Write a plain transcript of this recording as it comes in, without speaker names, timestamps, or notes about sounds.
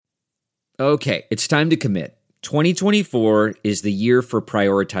Okay, it's time to commit. 2024 is the year for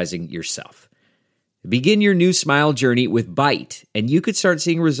prioritizing yourself. Begin your new smile journey with Byte, and you could start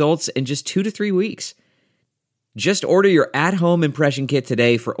seeing results in just 2 to 3 weeks. Just order your at-home impression kit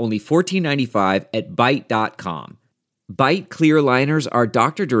today for only $14.95 at Byte.com. Byte clear liners are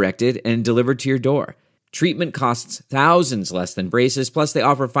doctor-directed and delivered to your door. Treatment costs thousands less than braces, plus they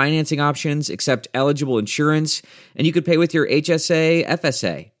offer financing options, accept eligible insurance, and you could pay with your HSA,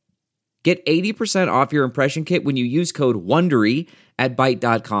 FSA. Get 80% off your impression kit when you use code WONDERY at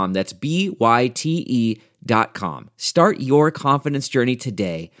Byte.com. That's BYTE.com. Start your confidence journey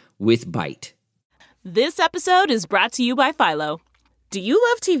today with Byte. This episode is brought to you by Philo. Do you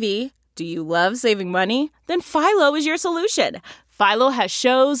love TV? Do you love saving money? Then Philo is your solution. Philo has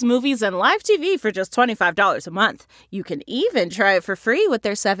shows, movies, and live TV for just $25 a month. You can even try it for free with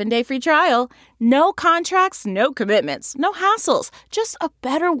their 7-day free trial. No contracts, no commitments, no hassles. Just a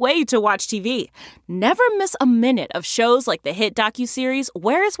better way to watch TV. Never miss a minute of shows like the hit docuseries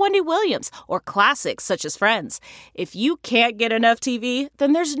Where is Wendy Williams? Or classics such as Friends. If you can't get enough TV,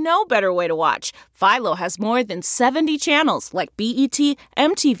 then there's no better way to watch. Philo has more than 70 channels like BET,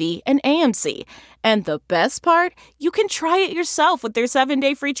 MTV, and AMC. And the best part? You can try it yourself with their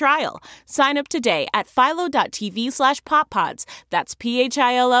 7-day free trial. Sign up today at philo.tv/poppods. That's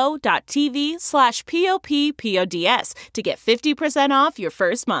philo.tv/POPPODS to get 50% off your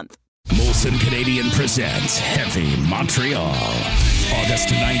first month. Molson Canadian presents Heavy Montreal. August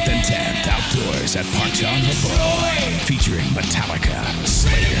 9th and 10th, outdoors at Park John-Lebrun. Featuring Metallica,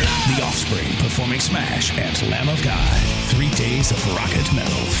 Slayer, The Offspring performing Smash, and Lamb of God. 3 days of rocket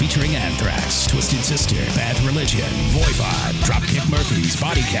metal featuring Anthrax, Twisted Sister, Bad Religion, Voivod, Dropkick Murphys,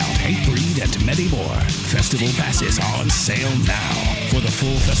 Body Count, Hatebreed, and many more. Festival passes on sale now. For the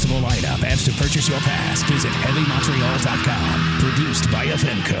full festival lineup and to purchase your pass, visit HeavyMontreal.com. Produced by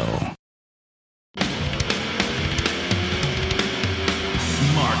Evenco.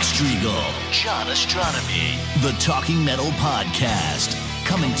 Mark Strigl, John Astronomy, the Talking Metal Podcast,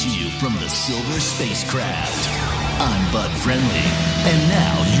 coming to you from the Silver Spacecraft. I'm Bud Friendly, and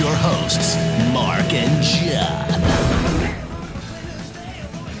now your hosts, Mark and John.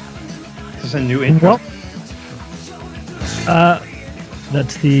 Is this a new intro?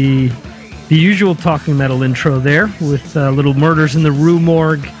 That's the usual Talking Metal intro there, with little Murders in the Rue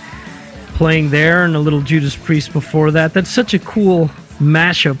Morgue playing there, and a little Judas Priest before that. That's such a cool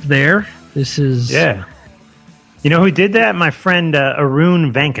mashup there. This is... Yeah. You know who did that? My friend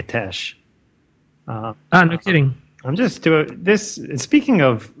Arun Venkatesh. No kidding. I'm just doing this. Speaking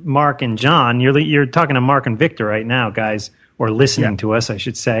of Mark and John, you're talking to Mark and Victor right now, guys, or listening to us, I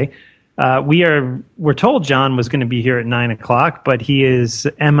should say. We're told John was going to be here at 9:00, but he is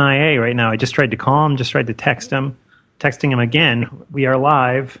MIA right now. I just tried to call him, just tried to text him, texting him again. We are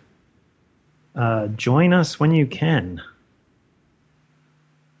live. Join us when you can.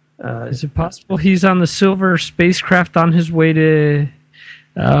 Is it possible he's on the Silver Spacecraft on his way to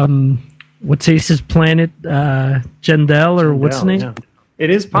what's Ace's planet, Jendel, or what's his name? Yeah.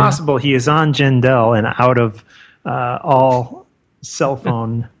 It is possible he is on Jendel and out of all cell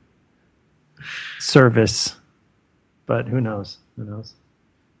phone service, but who knows? Who knows?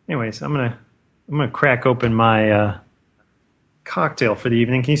 Anyways, I'm gonna crack open my cocktail for the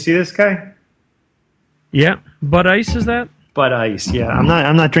evening. Can you see this guy? Yeah, Bud Ice is that? Bud Ice, yeah.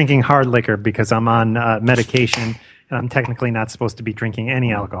 I'm not drinking hard liquor because I'm on medication and I'm technically not supposed to be drinking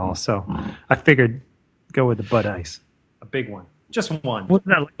any alcohol. So I figured go with the Bud Ice, a big one, just one. What's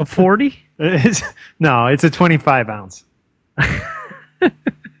that, like a 40? No, it's a 25 ounce.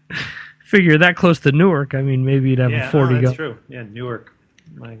 Figure that close to Newark. I mean, maybe you'd have a 40 that's go. true. Yeah, Newark,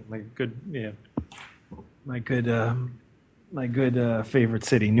 my good favorite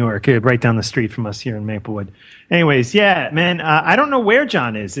city, Newark, right down the street from us here in Maplewood. Anyways, yeah, man, I don't know where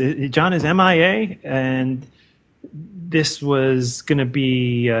John is. John is MIA, and this was going to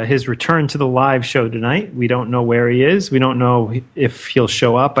be his return to the live show tonight. We don't know where he is. We don't know if he'll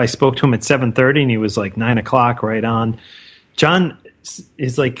show up. I spoke to him at 7:30, and he was like 9:00 right on. John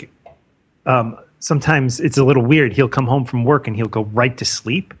is like, sometimes it's a little weird. He'll come home from work, and he'll go right to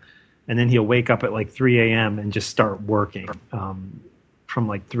sleep. And then he'll wake up at like 3 a.m. and just start working from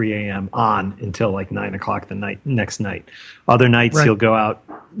like 3 a.m. on until like 9:00 the next night. Other nights He'll go out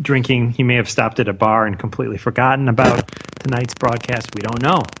drinking. He may have stopped at a bar and completely forgotten about tonight's broadcast. We don't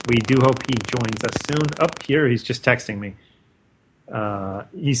know. We do hope he joins us soon. Up here, he's just texting me.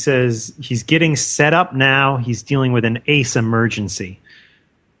 He says he's getting set up now. He's dealing with an ACE emergency.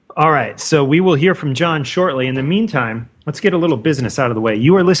 All right, so we will hear from John shortly. In the meantime, let's get a little business out of the way.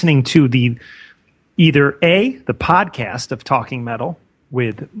 You are listening to the podcast of Talking Metal,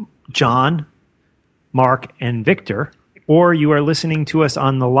 with John, Mark, and Victor, or you are listening to us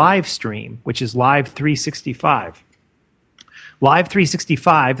on the live stream, which is Live 365. Live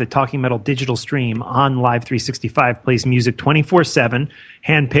 365, the Talking Metal digital stream on Live 365, plays music 24/7,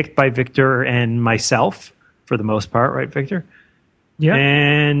 handpicked by Victor and myself for the most part, right, Victor? Yeah.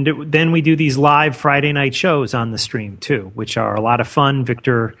 And then we do these live Friday night shows on the stream too, which are a lot of fun.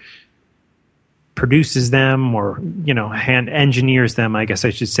 Victor produces them, or hand engineers them, I guess I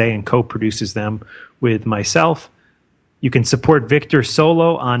should say, and co-produces them with myself. You can support Victor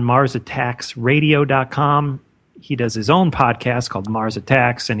solo on MarsAttacksRadio.com. He does his own podcast called Mars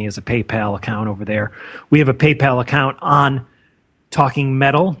Attacks, and he has a PayPal account over there. We have a PayPal account on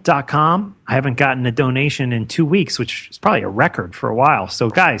TalkingMetal.com. I haven't gotten a donation in 2 weeks, which is probably a record for a while. So,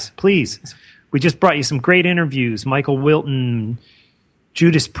 guys, please, we just brought you some great interviews. Michael Wilton,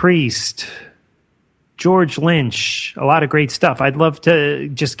 Judas Priest, George Lynch, a lot of great stuff. I'd love to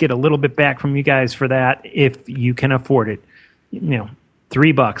just get a little bit back from you guys for that if you can afford it. $3,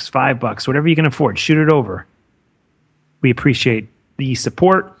 $5, whatever you can afford, shoot it over. We appreciate the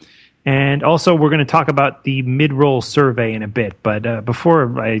support. And also, we're going to talk about the mid-roll survey in a bit. But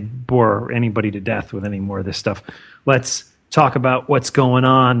before I bore anybody to death with any more of this stuff, let's talk about what's going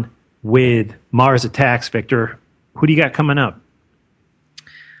on with Mars Attacks, Victor. Who do you got coming up?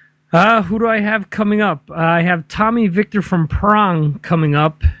 Who do I have coming up? I have Tommy Victor from Prong coming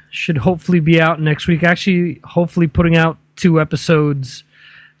up. Should hopefully be out next week. Actually, hopefully putting out 2 episodes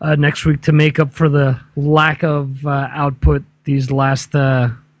next week to make up for the lack of output these last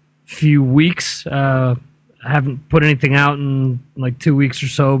few weeks. I haven't put anything out in like 2 weeks or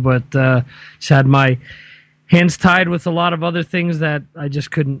so, but just had my hands tied with a lot of other things that I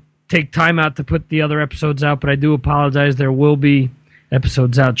just couldn't take time out to put the other episodes out. But I do apologize. There will be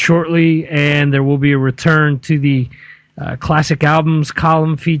episodes out shortly, and there will be a return to the classic albums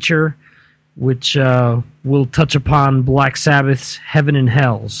column feature, which will touch upon Black Sabbath's Heaven and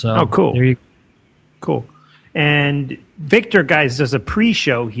Hell. So, cool. There you go. Cool. And Victor, guys, does a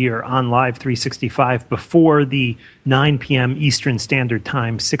pre-show here on Live 365 before the 9 p.m. Eastern Standard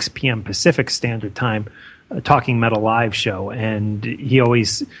Time, 6 p.m. Pacific Standard Time Talking Metal live show. And he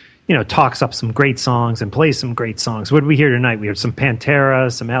always talks up some great songs and plays some great songs. What did we hear tonight? We heard some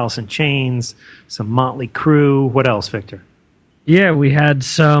Pantera, some Alice in Chains, some Motley Crue. What else, Victor? Yeah, we had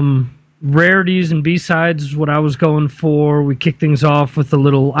some rarities and B-sides is what I was going for. We kicked things off with a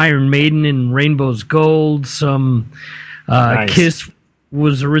little Iron Maiden and Rainbow's Gold. Some nice. Kiss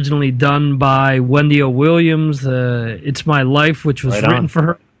was originally done by Wendy O. Williams. It's My Life, which was written for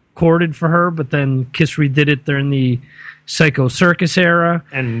her, recorded for her, but then Kiss redid it during the Psycho Circus era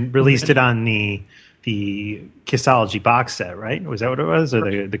and released it on the Kissology box set, right? Was that what it was,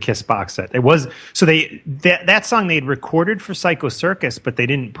 or the Kiss box set? It was. So that song they had recorded for Psycho Circus, but they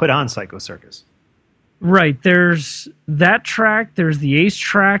didn't put on Psycho Circus. Right. There's that track. There's the Ace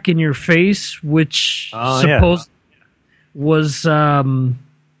track, In Your Face, which was either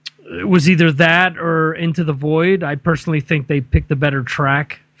that or Into the Void. I personally think they picked the better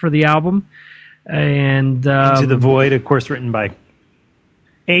track for the album. And Into the Void, of course, written by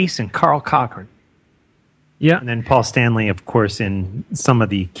Ace and Carl Cochran. Yeah. And then Paul Stanley, of course, in some of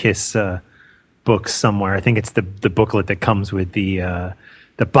the Kiss books somewhere. I think it's the booklet that comes with the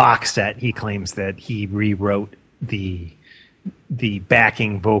box set. He claims that he rewrote the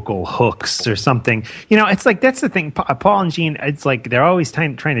backing vocal hooks or something. It's like, that's the thing. Paul and Gene, it's like they're always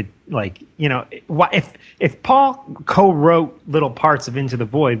trying to, like, if Paul co-wrote little parts of Into the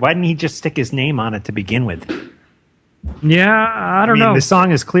Void, why didn't he just stick his name on it to begin with? Yeah, I don't know. The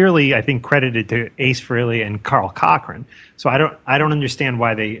song is clearly, I think, credited to Ace Frehley and Carl Cochran. So I don't understand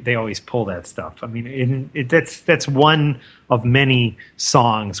why they always pull that stuff. I mean, that's one of many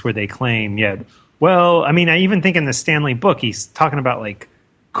songs where they claim, well, I mean, I even think in the Stanley book, he's talking about like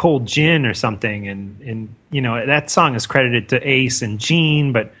Cold Gin or something, and that song is credited to Ace and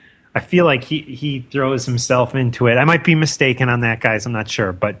Gene, but I feel like he throws himself into it. I might be mistaken on that, guys. I'm not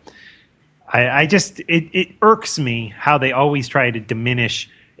sure, but I just it irks me how they always try to diminish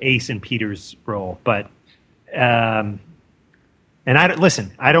Ace and Peter's role. But and I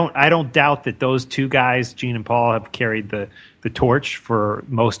don't doubt that those two guys, Gene and Paul, have carried the torch for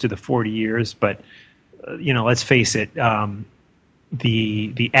most of the 40 years. But let's face it,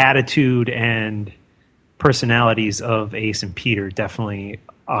 the attitude and personalities of Ace and Peter definitely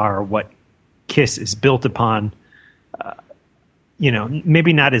are what Kiss is built upon.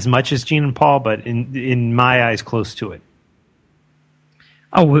 Maybe not as much as Gene and Paul, but in my eyes, close to it.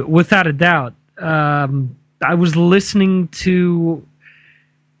 Oh, without a doubt. I was listening to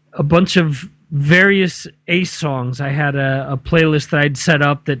a bunch of various Ace songs. I had a playlist that I'd set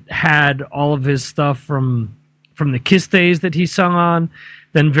up that had all of his stuff from the Kiss days that he sung on,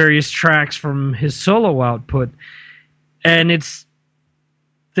 then various tracks from his solo output. And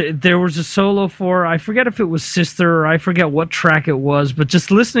there was a solo for, I forget if it was Sister or I forget what track it was, but just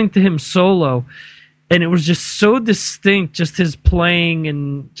listening to him solo, and it was just so distinct, just his playing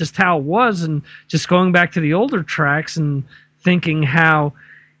and just how it was, and just going back to the older tracks and thinking how,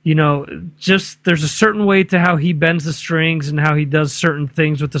 just there's a certain way to how he bends the strings and how he does certain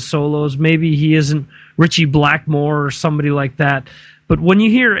things with the solos. Maybe he isn't Richie Blackmore or somebody like that, but when you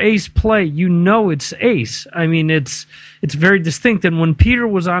hear Ace play, it's Ace. I mean, it's very distinct. And when Peter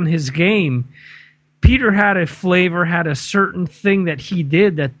was on his game, Peter had a flavor, had a certain thing that he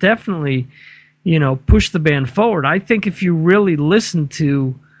did that definitely, pushed the band forward. I think if you really listen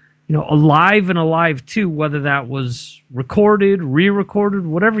to, Alive and Alive 2, whether that was recorded, re-recorded,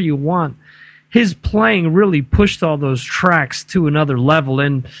 whatever you want, his playing really pushed all those tracks to another level.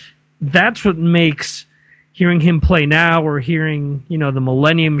 And that's what makes hearing him play now or hearing, the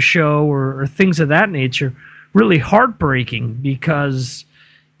Millennium Show or things of that nature really heartbreaking, because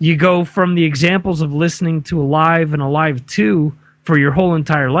you go from the examples of listening to Alive and Alive 2 for your whole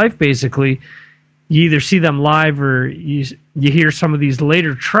entire life, basically. You either see them live or you hear some of these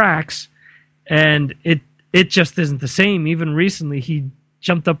later tracks, and it just isn't the same. Even recently, he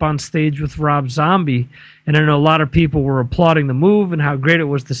jumped up on stage with Rob Zombie, and I know a lot of people were applauding the move and how great it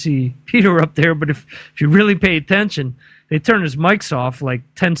was to see Peter up there, but if you really pay attention, they turn his mics off like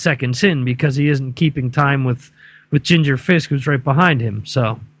 10 seconds in because he isn't keeping time with Ginger Fisk, who's right behind him.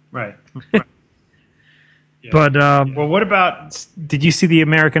 So Right. Yeah. But well, what about? Did you see the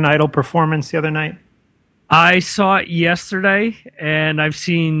American Idol performance the other night? I saw it yesterday, and I've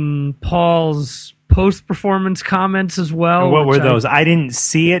seen Paul's post-performance comments as well. And what were those? I didn't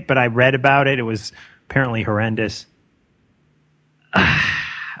see it, but I read about it. It was apparently horrendous.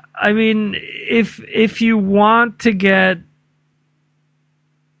 I mean, if you want to get,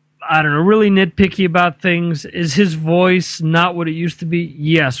 I don't know, really nitpicky about things, is his voice not what it used to be?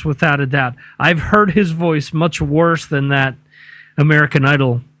 Yes, without a doubt. I've heard his voice much worse than that American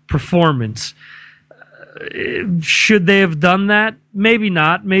Idol performance. Should they have done that? Maybe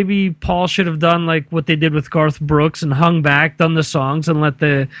not. Maybe Paul should have done like what they did with Garth Brooks and hung back, done the songs, and let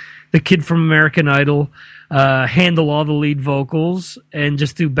the kid from American Idol handle all the lead vocals and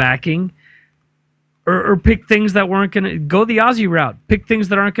just do backing. Or pick things that weren't going to go the Ozzy route. Pick things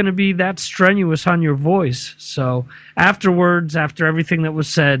that aren't going to be that strenuous on your voice. So afterwards, after everything that was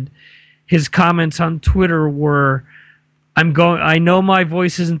said, his comments on Twitter were, I know my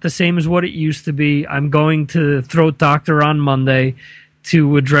voice isn't the same as what it used to be. I'm going to Throat Doctor on Monday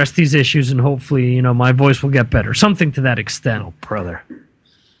to address these issues, and hopefully, my voice will get better. Something to that extent. Oh, brother.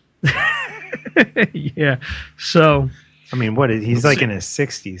 Yeah. So, I mean, he's like in his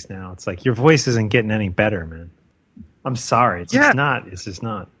 60s now. It's like your voice isn't getting any better, man. I'm sorry. It's just not. It's just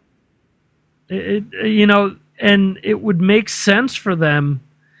not. And it would make sense for them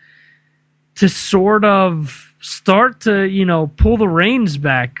to sort of start to, pull the reins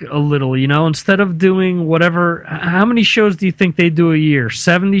back a little, instead of doing whatever. How many shows do you think they do a year?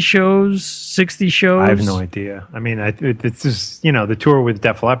 70 shows? 60 shows? I have no idea. I mean, it's just, the tour with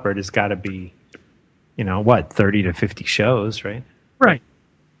Def Leppard has got to be, 30 to 50 shows, right? Right.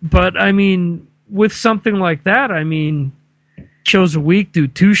 But, I mean, with something like that, shows a week, do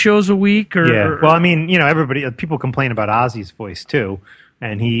 2 shows a week? Well, I mean, people complain about Ozzy's voice, too.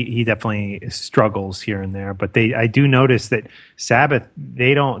 And he definitely struggles here and there, but I do notice that Sabbath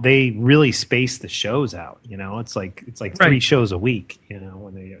they really space the shows out. It's like 3 shows a week.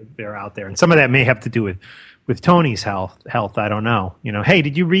 When they're out there, and some of that may have to do with Tony's health. I don't know. Hey,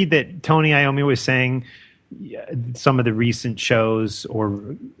 did you read that Tony Iommi was saying some of the recent shows, or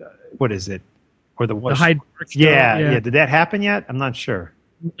what is it, or the Hyde Park show? Yeah. Did that happen yet? I'm not sure.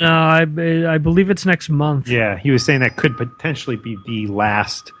 No, I believe it's next month. Yeah, he was saying that could potentially be the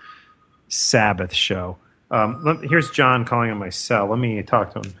last Sabbath show. Here's John calling on my cell. Let me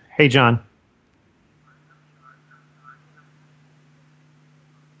talk to him. Hey, John.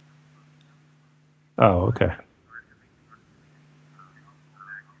 Oh, okay.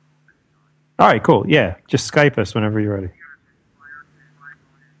 All right, cool. Yeah, just Skype us whenever you're ready.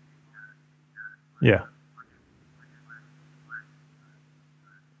 Yeah.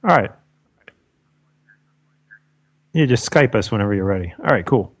 All right. Yeah, just Skype us whenever you're ready. All right,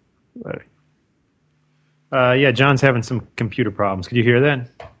 cool. Ready. Yeah, John's having some computer problems. Could you hear that?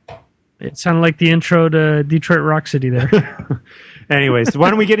 It sounded like the intro to Detroit Rock City there. Anyways,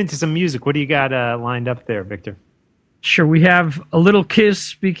 why don't we get into some music? What do you got lined up there, Victor? Sure. We have a little Kiss,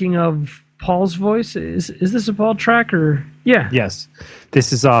 speaking of Paul's voice. Is this a Paul track or yeah? Yes,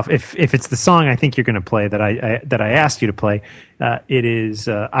 this is off. If it's the song I think you're going to play that I asked you to play, it is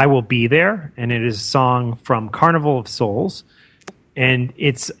 "I Will Be There," and it is a song from Carnival of Souls, and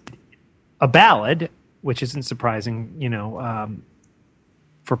it's a ballad, which isn't surprising,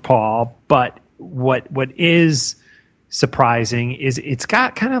 for Paul. But what is surprising is it's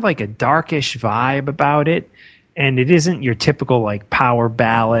got kind of like a darkish vibe about it, and it isn't your typical like power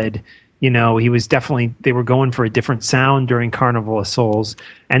ballad. He was they were going for a different sound during Carnival of Souls,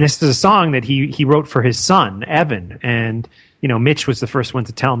 and this is a song that he wrote for his son Evan. And Mitch was the first one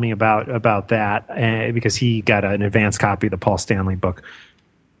to tell me about that because he got an advanced copy of the Paul Stanley book.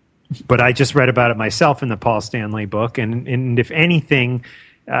 But I just read about it myself in the Paul Stanley book, and if anything,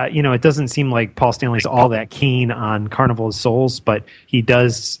 it doesn't seem like Paul Stanley's all that keen on Carnival of Souls, but he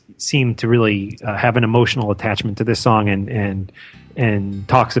does seem to really have an emotional attachment to this song and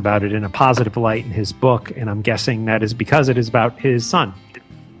talks about it in a positive light in his book. And I'm guessing that is because it is about his son.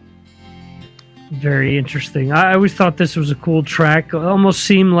 Very interesting. I always thought this was a cool track. It almost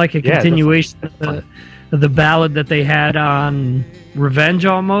seemed like a continuation of the ballad that they had on Revenge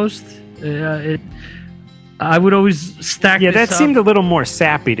almost. I would always stack this that up. Seemed a little more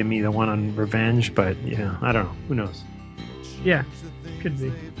sappy to me, the one on Revenge, but I don't know. Who knows? Yeah, could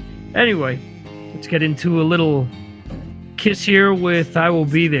be. Anyway, let's get into a little Kiss here with I Will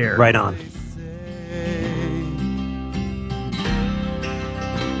Be There. Right on.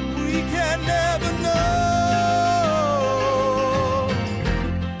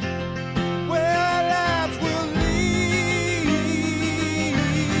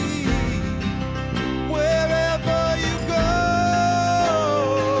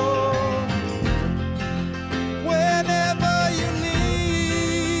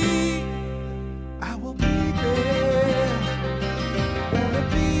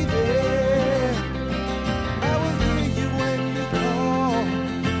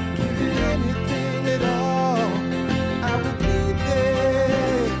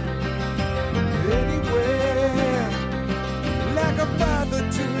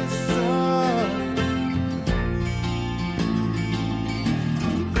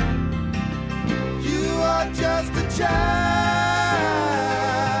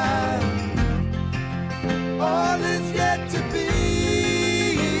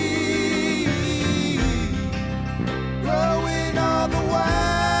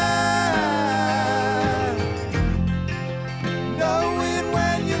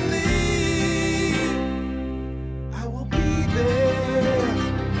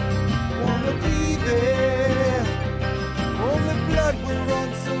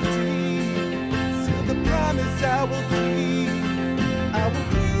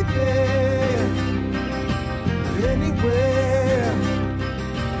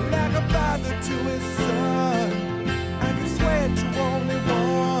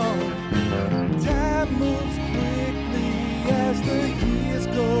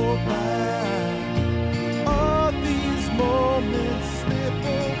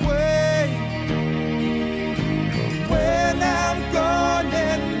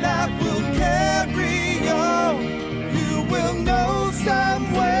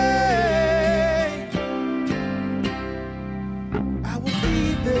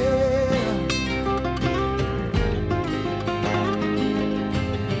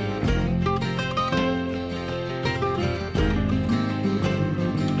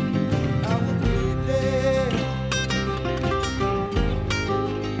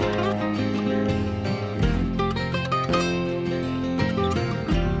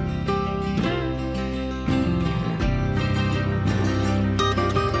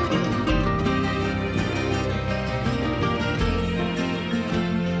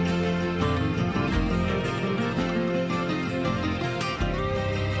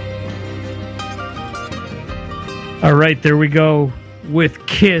 All right, there we go with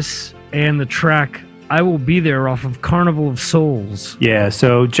Kiss and the track I Will Be There off of Carnival of Souls. Yeah,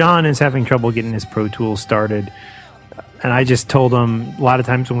 so John is having trouble getting his Pro Tools started. And I just told him a lot of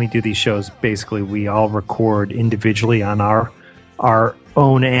times when we do these shows, basically we all record individually on our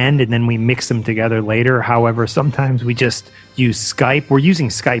own end and then we mix them together later. However, sometimes we just use Skype. We're using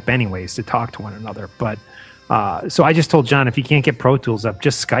Skype anyways to talk to one another. But so I just told John, if you can't get Pro Tools up,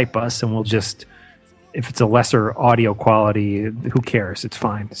 just Skype us and we'll just, if it's a lesser audio quality, who cares? It's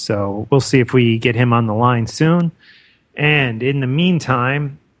fine. So we'll see if we get him on the line soon. And in the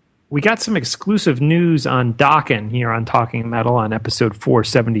meantime, we got some exclusive news on Dokken here on Talking Metal on episode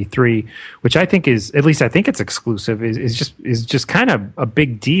 473, which I think is, at least I think it's exclusive, is just kind of a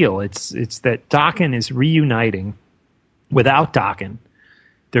big deal. It's that Dokken is reuniting without Dokken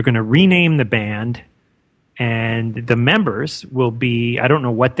they're going to rename the band, and the members will be, I don't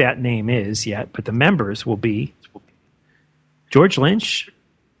know what that name is yet, but the members will be George Lynch,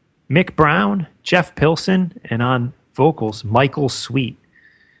 Mick Brown, Jeff Pilson, and on vocals, Michael Sweet.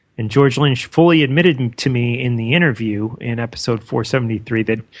 And George Lynch fully admitted to me in the interview in episode 473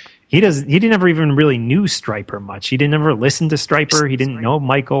 that he didn't ever even really knew Stryper much. He didn't ever listen to Stryper. He didn't know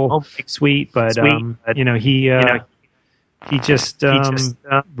Michael Sweet, but he just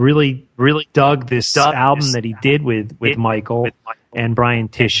really dug this album that he did with Michael and Brian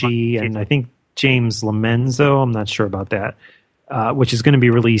Tichy and I think James Lomenzo. I'm not sure about that, which is going to be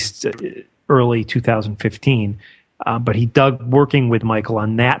released early 2015. But he dug working with Michael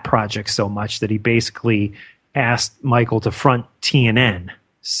on that project so much that he basically asked Michael to front TNN,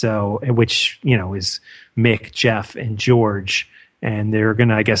 which is Mick, Jeff, and George, and they're going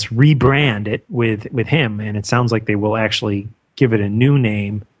to, I guess, rebrand it with him, and it sounds like they will actually give it a new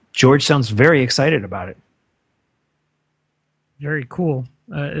name. George sounds very excited about it. Very cool.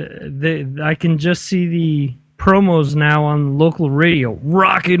 I can just see the promos now on local radio,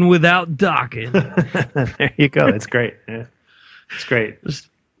 rocking without docking. There you go. That's great. Yeah. It's great.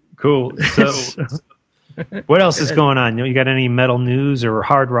 Cool. So what else is going on? You got any metal news or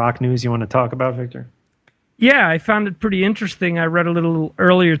hard rock news you want to talk about, Victor? Yeah, I found it pretty interesting. I read a little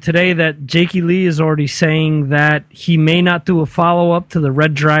earlier today that Jakey Lee is already saying that he may not do a follow-up to the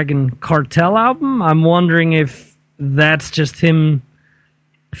Red Dragon Cartel album. I'm wondering if that's just him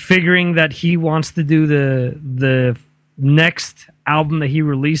figuring that he wants to do the next album that he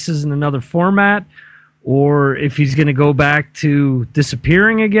releases in another format, or if he's going to go back to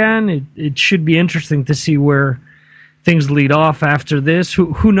disappearing again. It should be interesting to see where things lead off after this.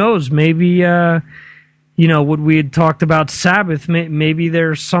 Who knows? Maybe what we had talked about Sabbath. Maybe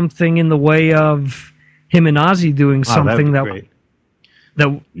there's something in the way of him and Ozzy doing something that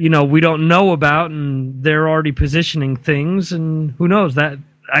we don't know about, and they're already positioning things. And who knows that.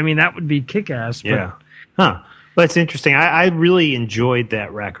 I mean, that would be kick-ass. Yeah. Huh. Well, it's interesting. I really enjoyed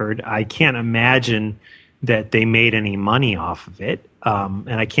that record. I can't imagine that they made any money off of it. And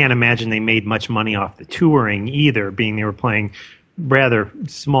I can't imagine they made much money off the touring either, being they were playing rather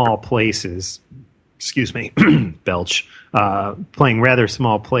small places. Excuse me, belch. Playing rather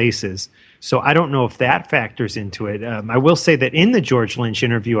small places. So I don't know if that factors into it. I will say that in the George Lynch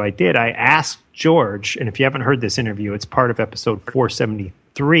interview I did, I asked George, and if you haven't heard this interview, it's part of episode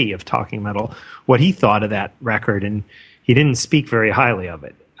 473 of Talking Metal, what he thought of that record, and he didn't speak very highly of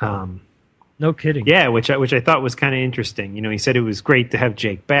it. No kidding. Yeah, which I thought was kind of interesting. He said it was great to have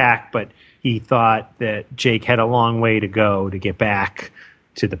Jake back, but he thought that Jake had a long way to go to get back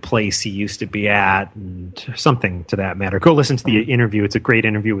to the place he used to be at, and something to that matter. Go listen to the interview. It's a great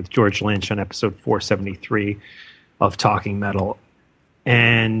interview with George Lynch on episode 473 of Talking Metal.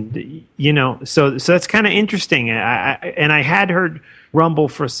 And, so that's kind of interesting. I had heard rumble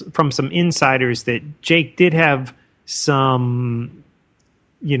from some insiders that Jake did have some,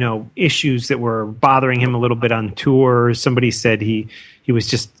 issues that were bothering him a little bit on tour. Somebody said he was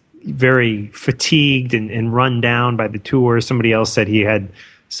just very fatigued and run down by the tour. Somebody else said he had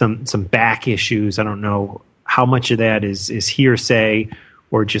some back issues. I don't know how much of that is hearsay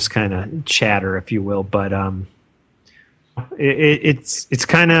or just kind of chatter, if you will. But it's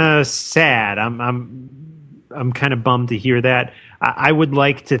kind of sad. I'm kind of bummed to hear that. I would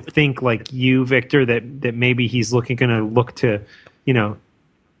like to think like you, Victor, that maybe he's going to look to,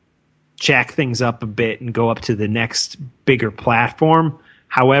 jack things up a bit and go up to the next bigger platform.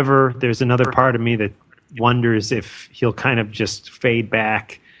 However, there's another part of me that wonders if he'll kind of just fade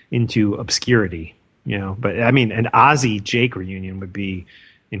back into obscurity, But I mean, an Ozzy-Jake reunion would be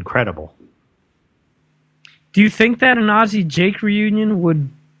incredible. Do you think that an Ozzy-Jake reunion would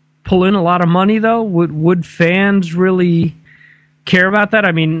pull in a lot of money, though? Would fans really care about that?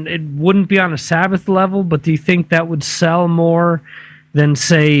 I mean, it wouldn't be on a Sabbath level, but do you think that would sell more than,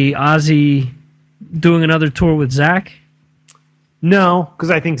 say, Ozzy doing another tour with Zach? No,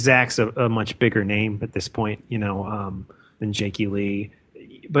 because I think Zach's a much bigger name at this point, than Jakey Lee.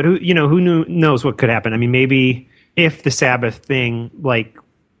 But who knows what could happen? I mean, maybe if the Sabbath thing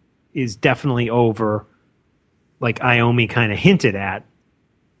is definitely over, like Iommi kind of hinted at,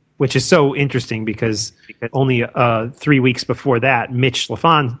 which is so interesting because only 3 weeks before that, Mitch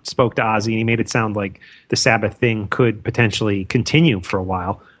Lafon spoke to Ozzy and he made it sound like the Sabbath thing could potentially continue for a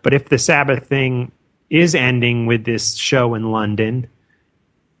while. But if the Sabbath thing is ending with this show in London,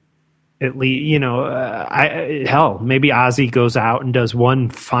 at least, maybe Ozzy goes out and does one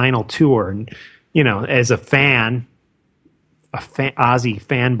final tour. And, as a fan, Ozzy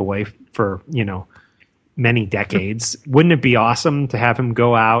fanboy for, many decades. Wouldn't it be awesome to have him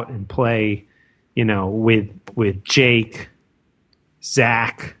go out and play, with Jake,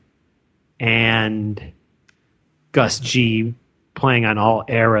 Zach, and Gus G playing all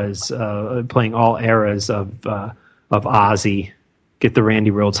eras of Ozzy. Get the Randy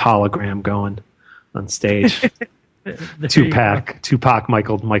Rhoads hologram going on stage. Tupac,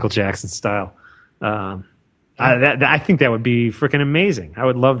 Michael Jackson style. I think that would be freaking amazing. I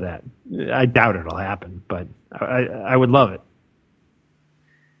would love that. I doubt it'll happen, but I would love it.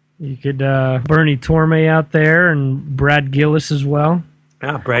 You could Bernie Torme out there and Brad Gillis as well.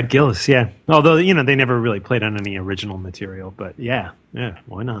 Yeah, Brad Gillis, yeah. Although, they never really played on any original material, but yeah,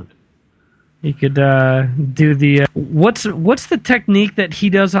 why not? You could do the what's the technique that he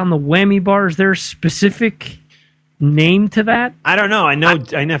does on the whammy bar? Is there a specific name to that? I don't know. I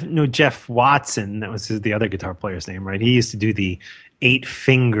know Jeff Watson. That was the other guitar player's name, right? He used to do the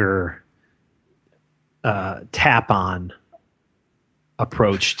 8-finger tap-on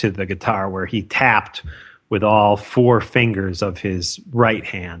approach to the guitar, where he tapped with all 4 fingers of his right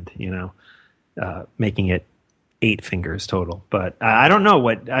hand. Making it 8 fingers total. But I don't know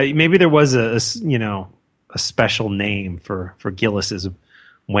maybe there was a special name for Gillis's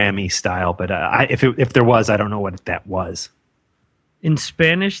whammy style, but if there was, I don't know what that was. In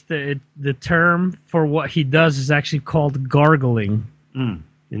Spanish, the term for what he does is actually called gargling.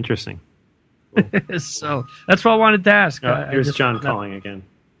 Interesting. So that's what I wanted to ask. Here's John calling again.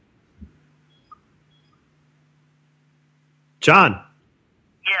 John.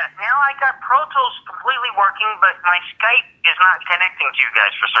 Yeah, now I got Pro Tools completely working, but my Skype is not connecting to you guys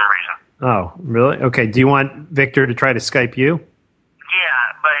for some reason. Oh, really? Okay. Do you want Victor to try to Skype you? Yeah,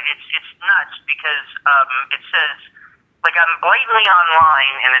 but it's nuts because it says, like, I'm blatantly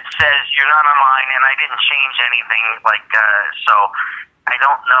online, and it says you're not online, and I didn't change anything, so I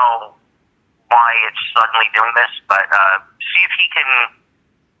don't know why it's suddenly doing this, but see if he can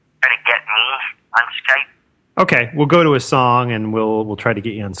try to get me on Skype. Okay, we'll go to a song, and we'll try to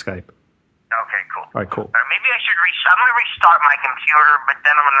get you on Skype. Okay, cool. All right, cool. Maybe I should I'm going to restart my computer, but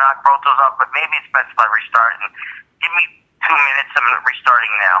then I'm going to knock Pro Tools off, but maybe it's best if I restart, and give me 2 minutes. I'm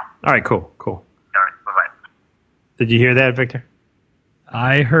restarting now. All right, cool. All right, bye-bye. Did you hear that, Victor?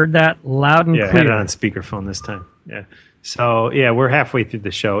 I heard that loud and clear. Yeah, I had it on speakerphone this time. Yeah. So, yeah, we're halfway through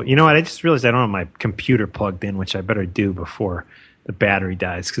the show. You know what? I just realized I don't have my computer plugged in, which I better do before the battery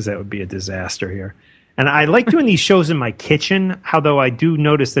dies, because that would be a disaster here. And I like doing these shows in my kitchen, although I do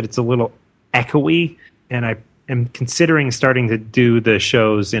notice that it's a little echoey, and I am considering starting to do the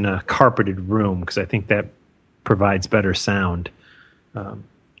shows in a carpeted room, because I think that provides better sound.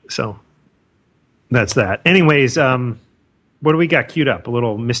 So that's that. Anyways, what do we got queued up? A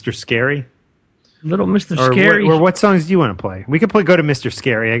little Mr. Scary? Little Mr. Scary. Or what songs do you want to play? We could go to Mr.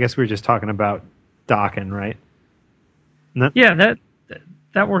 Scary. I guess we were just talking about Dokken, right? No? Yeah,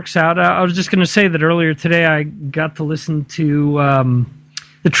 that works out. I was just going to say that earlier today I got to listen to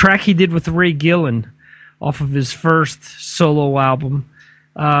the track he did with Ray Gillen off of his first solo album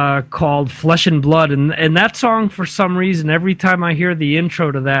called Flesh and Blood. And that song, for some reason, every time I hear the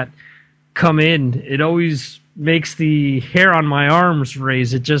intro to that come in, it always makes the hair on my arms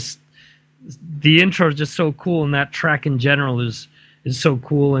raise. The intro is just so cool, and that track in general is so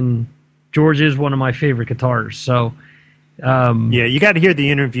cool. And George is one of my favorite guitarists. So, yeah, you got to hear the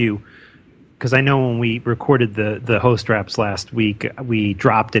interview, because I know when we recorded the host raps last week, we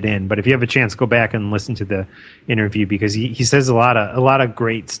dropped it in. But if you have a chance, go back and listen to the interview, because he says a lot of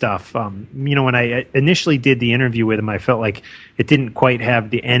great stuff. When I initially did the interview with him, I felt like it didn't quite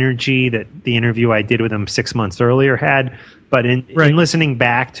have the energy that the interview I did with him 6 months earlier had. But in listening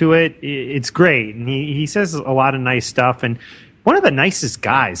back to it, it's great. And he says a lot of nice stuff. And one of the nicest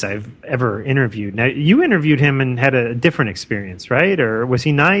guys I've ever interviewed. Now, you interviewed him and had a different experience, right? Or was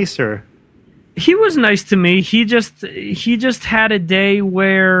he nice? Or he was nice to me. He just had a day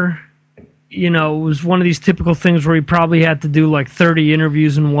where, it was one of these typical things where he probably had to do like 30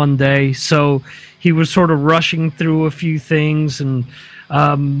 interviews in one day. So he was sort of rushing through a few things. And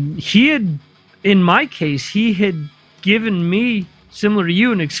in my case, he had given me, similar to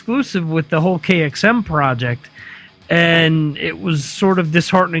you, an exclusive with the whole KXM project. And it was sort of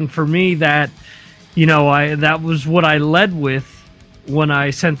disheartening for me that, that was what I led with when I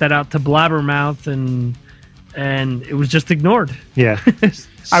sent that out to Blabbermouth, and it was just ignored. Yeah.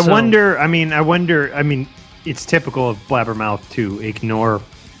 I wonder, it's typical of Blabbermouth to ignore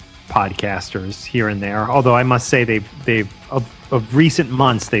podcasters here and there. Although I must say they've of recent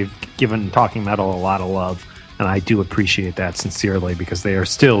months, they've given Talking Metal a lot of love. And I do appreciate that sincerely, because they are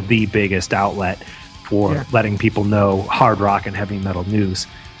still the biggest outlet for letting people know hard rock and heavy metal news.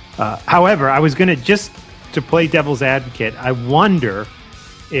 However, I was going to just to play devil's advocate. I wonder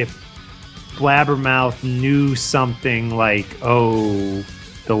if Blabbermouth knew something like, oh,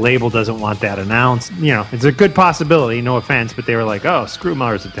 the label doesn't want that announced. You know, it's a good possibility, no offense, but they were like, oh, screw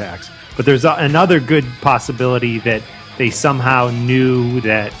Mars Attacks. But there's another good possibility that they somehow knew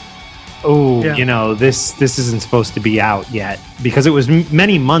that, you know, this isn't supposed to be out yet, because it was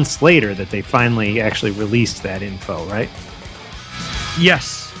many months later that they finally actually released that info, right?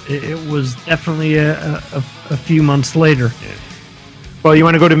 Yes, it was definitely a few months later. Yeah. Well, you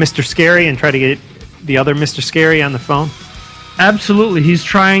want to go to Mr. Scary and try to get the other Mr. Scary on the phone? Absolutely. He's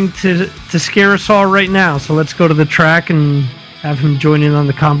trying to scare us all right now. So let's go to the track and have him join in on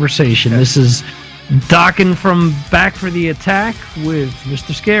the conversation. Okay. This is Dokken from Back for the Attack with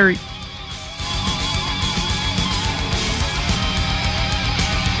Mr. Scary.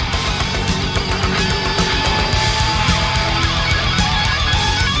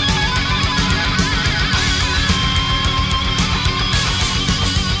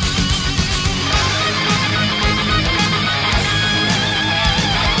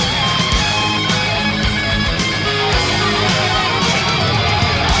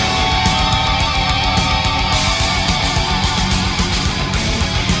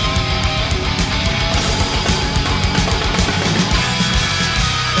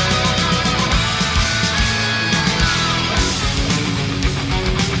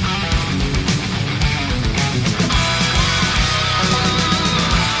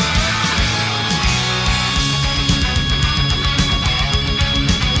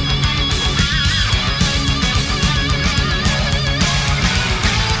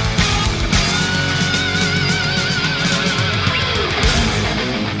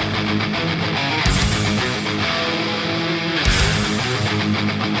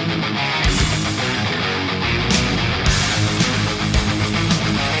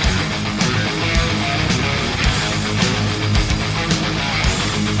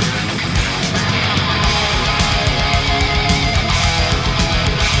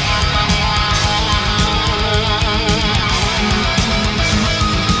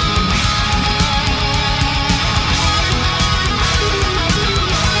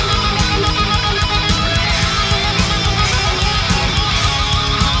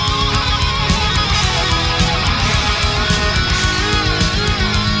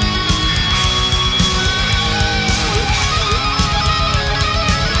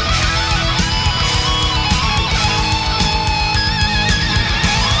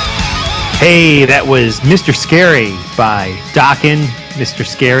 Hey, that was Mr. Scary by Dokken. Mr.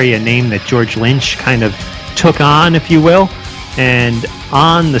 Scary, a name that George Lynch kind of took on, if you will. And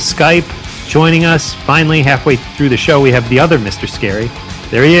on the Skype, joining us finally halfway through the show, we have the other Mr. Scary.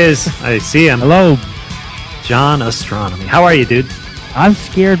 There he is. I see him. Hello. John Astronomy. How are you, dude? I'm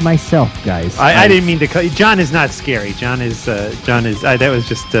scared myself, guys. I didn't mean to cut you. John is not scary. John is that was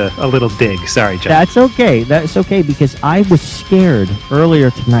just a little dig. Sorry, John. That's okay. That's okay, because I was scared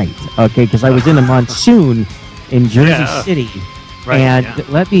earlier tonight. Okay, because I was in a monsoon in Jersey City. Right, and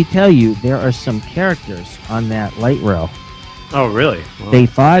let me tell you, there are some characters on that light rail. Oh, really? Well, they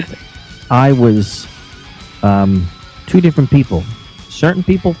thought I was two different people. Certain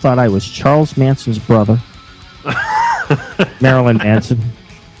people thought I was Charles Manson's brother. Marilyn Manson.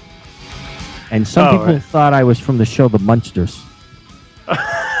 And some people thought I was from the show The Munsters.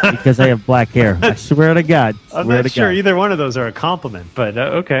 Because I have black hair. I swear to God. I'm not sure either one of those are a compliment, but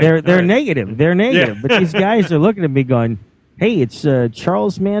okay. They're negative. They're negative. Yeah. But these guys are looking at me going, hey, it's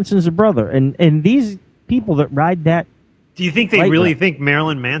Charles Manson's brother. And these people that ride that. Do you think they really think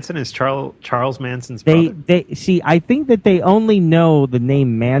Marilyn Manson is Charles Manson's brother? I think that they only know the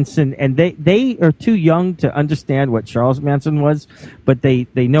name Manson, and they are too young to understand what Charles Manson was, but they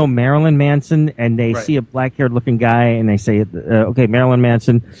know Marilyn Manson, and they see a black-haired looking guy, and they say, okay, Marilyn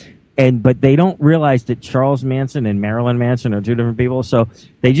Manson, but they don't realize that Charles Manson and Marilyn Manson are two different people, so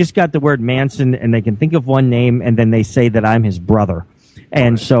they just got the word Manson, and they can think of one name, and then they say that I'm his brother.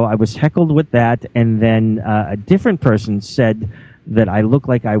 And so I was heckled with that, and then a different person said that I look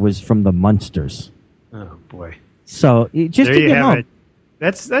like I was from the Munsters. Oh, boy. So just there to get home.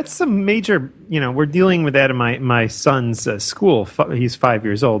 That's some major, we're dealing with that in my son's school. He's 5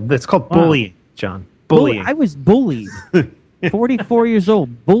 years old. That's called bullying, John. Bullying. I was bullied. 44 years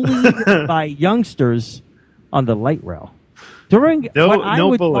old. Bullied by youngsters on the light rail. During what I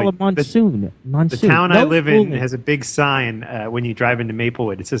would call a monsoon. The town I live in has a big sign when you drive into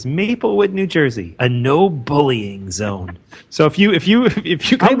Maplewood. It says Maplewood, New Jersey, a no bullying zone. So if you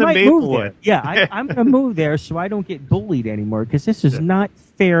come to Maplewood, I'm going to move there so I don't get bullied anymore, because this is not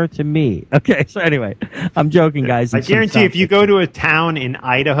fair to me. Okay, so anyway, I'm joking, guys. I guarantee if you go to a town in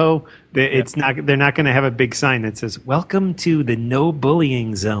Idaho, it's not. They're not going to have a big sign that says "Welcome to the No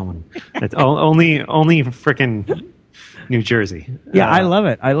Bullying Zone." That's only frickin' New Jersey. Yeah, I love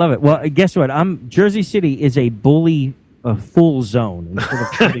it. I love it. Well, guess what? Jersey City is a bully full zone instead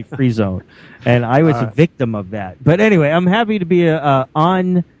of bully free zone, and I was a victim of that. But anyway, I'm happy to be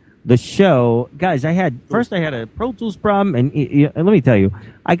on the show, guys. I had a Pro Tools problem, and let me tell you,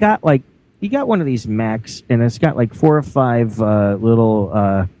 I got you got one of these Macs, and it's got like 4 or 5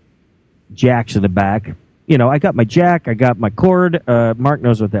 little jacks in the back. I got my jack, I got my cord. Mark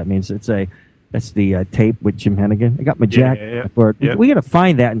knows what that means. That's the tape with Jim Hennigan. I got my jack. Yeah. My cord. Yep. We got to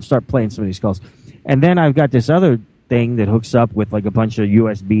find that and start playing some of these calls. And then I've got this other thing that hooks up with like a bunch of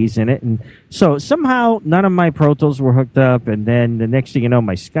USBs in it. And so somehow none of my Pro Tools were hooked up. And then the next thing you know,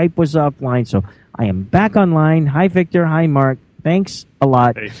 my Skype was offline. So I am back online. Hi, Victor. Hi, Mark. Thanks a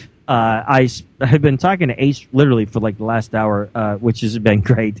lot. Hey. I've been talking to Ace literally for like the last hour, which has been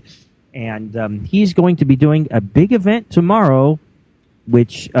great. And he's going to be doing a big event tomorrow,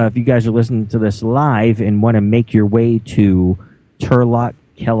 which if you guys are listening to this live and want to make your way to Turlock,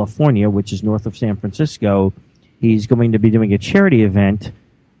 California, which is north of San Francisco, he's going to be doing a charity event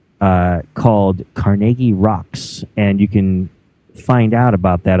called Carnegie Rocks, and you can find out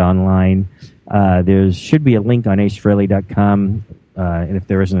about that online. There should be a link on acefraley.com, and if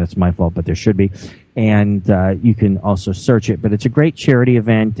there isn't, it's my fault, but there should be. And you can also search it. But it's a great charity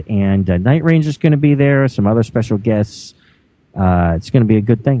event, and Night Ranger's going to be there, some other special guests. It's going to be a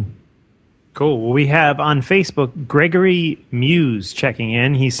good thing. Cool. Well, we have on Facebook Gregory Muse checking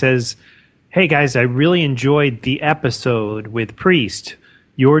in. He says, "Hey guys, I really enjoyed the episode with Priest.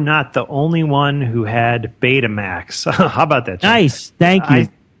 You're not the only one who had Betamax." How about that, John? Nice. Thank you.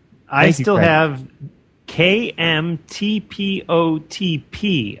 I still have KMTPOTP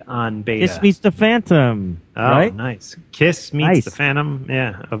on beta. Kiss Meets the Phantom. Oh, right? nice. Kiss Meets the Phantom.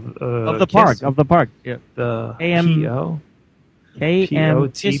 Yeah. Of the park. Of the park. Yeah. The KM.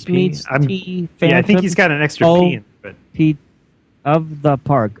 Kiss Meets T Phantom. Yeah, I think he's got an extra P in it. But. P of the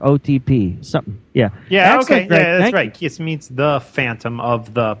park. OTP. Something. Yeah. Yeah, Excellent, okay. Greg. Yeah, that's Thank right. you. Kiss Meets the Phantom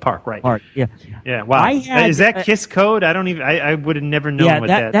of the park. Right. Park. Yeah. Yeah. Wow. Is that Kiss code? I don't even. I would have never known what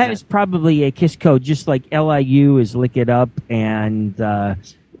that. That is probably a Kiss code, just like LIU is Lick It Up, and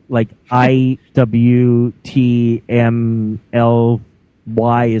like IWTMLY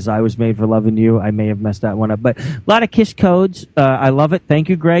is I Was Made for Loving You. I may have messed that one up, but a lot of Kiss codes. I love it. Thank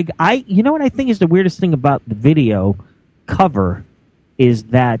you, Greg. You know what I think is the weirdest thing about the video cover is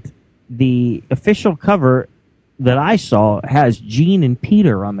that the official cover that I saw has Gene and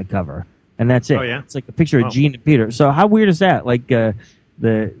Peter on the cover, and that's it. Oh, yeah? It's like a picture of Gene and Peter. So how weird is that?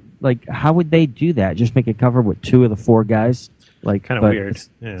 How would they do that? Just make a cover with 2 of the 4 guys? Like, kind of weird.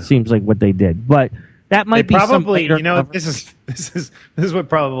 Yeah. Seems like what they did, but that might be probably. Some later cover. This is what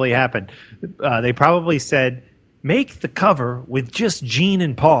probably happened. They probably said, "Make the cover with just Gene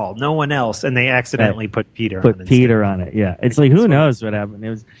and Paul, no one else," and they accidentally put Peter on it. Yeah, it's like who knows what happened.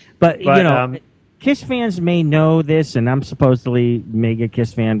 It was, but you know, Kiss fans may know this, and I'm supposedly mega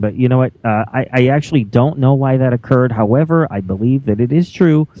Kiss fan, but you know what? I actually don't know why that occurred. However, I believe that it is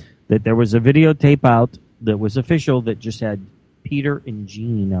true that there was a videotape out that was official that just had Peter and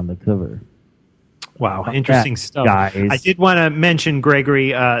Gene on the cover. Wow, interesting stuff. Guys. I did want to mention,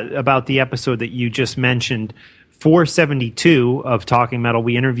 Gregory, about the episode that you just mentioned, 472 of Talking Metal.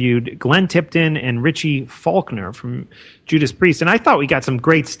 We interviewed Glenn Tipton and Richie Faulkner from Judas Priest, and I thought we got some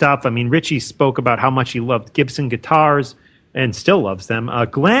great stuff. I mean, Richie spoke about how much he loved Gibson guitars and still loves them.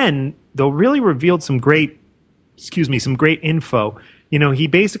 Glenn, though, really revealed some great info. You know, he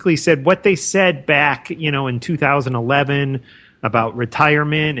basically said what they said back, in 2011 about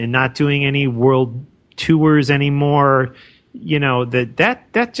retirement and not doing any world tours anymore.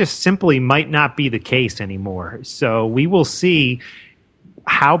 That just simply might not be the case anymore. So we will see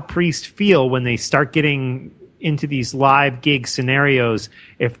how Priest feel when they start getting into these live gig scenarios.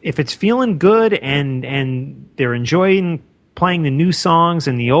 If it's feeling good and they're enjoying playing the new songs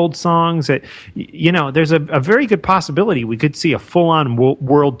and the old songs, there's a very good possibility we could see a full-on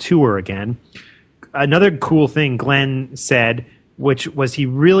world tour again. Another cool thing Glenn said, which was he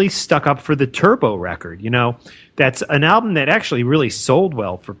really stuck up for the Turbo record. That's an album that actually really sold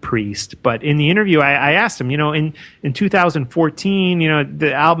well for Priest. But in the interview, I asked him, in 2014,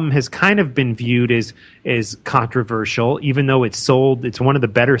 the album has kind of been viewed as controversial, even though it's one of the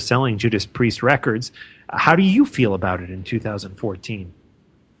better selling Judas Priest records. How do you feel about it in 2014?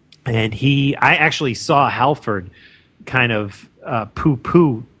 And I actually saw Halford kind of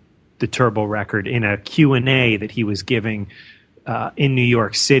poo-poo the Turbo record in a Q&A that he was giving in New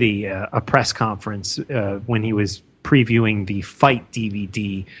York City, a press conference when he was previewing the Fight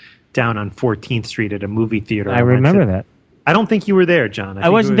DVD down on 14th Street at a movie theater. I remember that. I don't think you were there, John. I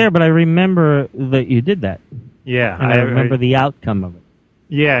wasn't there, but I remember that you did that. Yeah. And I remember the outcome of it.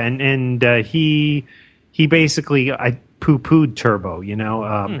 Yeah, and he basically poo-pooed Turbo,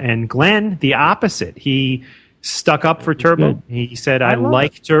 and Glenn, the opposite. He stuck up for Turbo. Good. He said, I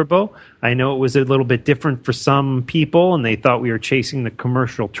like Turbo. I know it was a little bit different for some people, and they thought we were chasing the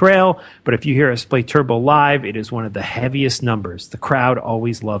commercial trail, but if you hear us play Turbo live, it is one of the heaviest numbers. The crowd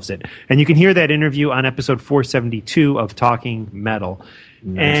always loves it. And you can hear that interview on episode 472 of Talking Metal.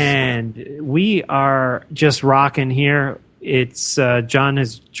 Nice. And we are just rocking here. It's John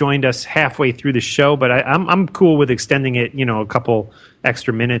has joined us halfway through the show, but I'm cool with extending it, a couple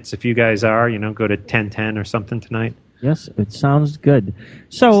extra minutes if you guys are, go to 10:10 or something tonight. Yes, it sounds good.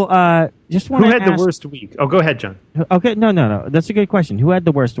 So, just want to Who had the worst week? Oh, go ahead, John. Okay, no. That's a good question. Who had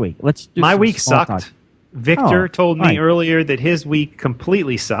the worst week? Let's do My week sucked. Talk. Victor told me earlier that his week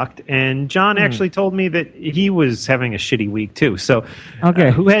completely sucked, and John actually told me that he was having a shitty week too. So,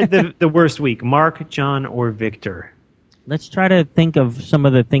 okay, who had the worst week? Mark, John, or Victor? Let's try to think of some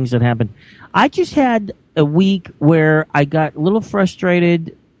of the things that happened. I just had a week where I got a little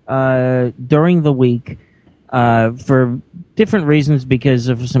frustrated during the week for different reasons because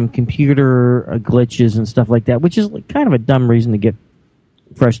of some computer glitches and stuff like that, which is kind of a dumb reason to get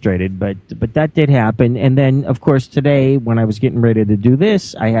frustrated, but that did happen. And then, of course, today when I was getting ready to do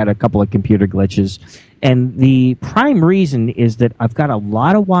this, I had a couple of computer glitches. And the prime reason is that I've got a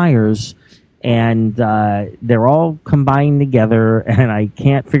lot of wires and they're all combined together, and I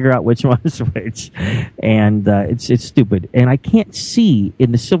can't figure out which one is which, and it's stupid. And I can't see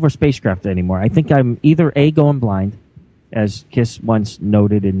in the Silver spacecraft anymore. I think I'm either A, going blind, as Kiss once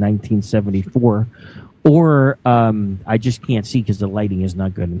noted in 1974, or I just can't see because the lighting is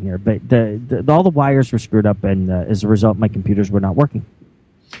not good in here. But all the wires were screwed up, and as a result, my computers were not working.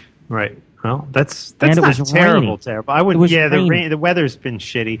 Right. Well, that's not terrible. I would. Yeah, the weather's been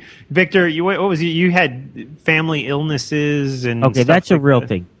shitty. Victor, what was it? You had family illnesses and okay, that's a real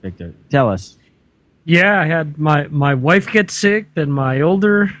thing. Victor, tell us. Yeah, I had my wife get sick, then my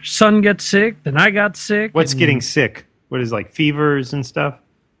older son get sick, then I got sick. What's getting sick? What is like fevers and stuff?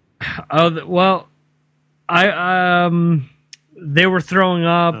 Well, they were throwing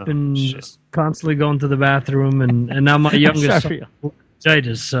up and constantly going to the bathroom, and now my youngest son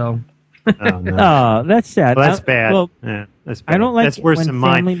laryngitis. So. Oh, no. Oh, that's sad. Well, that's bad. Well, yeah, that's bad. I don't like that's worse than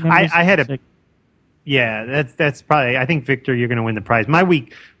mine. I had a sick. Yeah, that's probably. I think Victor, you're going to win the prize. My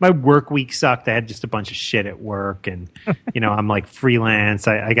work week sucked. I had just a bunch of shit at work, and I'm like freelance.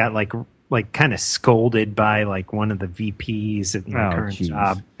 I got like kind of scolded by like one of the VPs at my current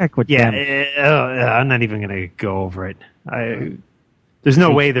job. Heck with them. I'm not even going to go over it. There's no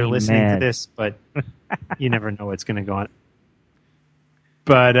way they're listening to this, but you never know what's going to go on.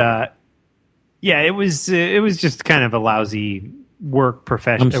 But yeah, it was just kind of a lousy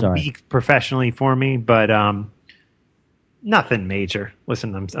week professionally for me, but nothing major.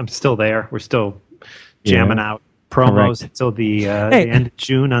 Listen, I'm still there. We're still jamming out promos until the end of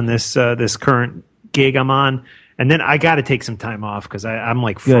June on this current gig I'm on, and then I got to take some time off because I'm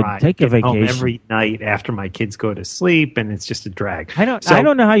like fried. Take a vacation home every night after my kids go to sleep, and it's just a drag. I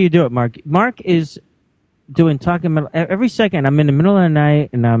don't know how you do it, Mark. Mark is doing Talking Metal every second. I'm in the middle of the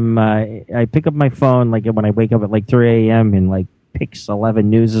night, and I pick up my phone like when I wake up at like 3 a.m. and like Pix 11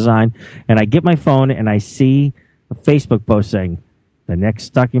 News is on, and I get my phone and I see a Facebook post saying the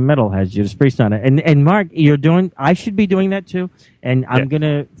next Talking Metal has Judas Priest on it. And Mark, I should be doing that too, and I'm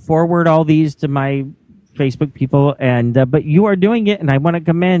gonna forward all these to my Facebook people, and but you are doing it, and I want to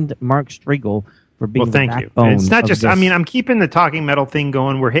commend Mark Striegel for being the backbone. It's not just. This. I mean, I'm keeping the Talking Metal thing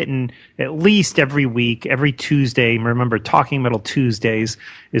going. We're hitting at least every week, every Tuesday. Remember, Talking Metal Tuesdays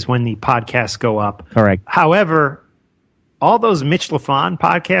is when the podcasts go up. Correct. However, all those Mitch LaFon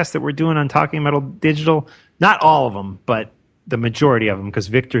podcasts that we're doing on Talking Metal Digital, not all of them, but the majority of them, because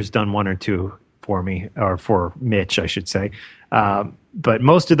Victor's done one or two for me, or for Mitch, I should say. But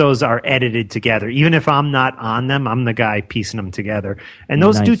most of those are edited together. Even if I'm not on them, I'm the guy piecing them together. And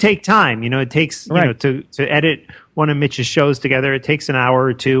those do take time. It takes, to edit one of Mitch's shows together, it takes an hour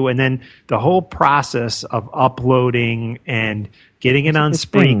or two. And then the whole process of uploading and getting it on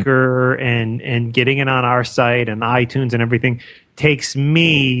Spreaker and getting it on our site and iTunes and everything takes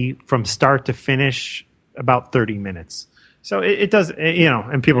me from start to finish about 30 minutes. So it does,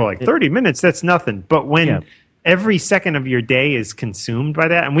 and people are like, 30 minutes, that's nothing. But when every second of your day is consumed by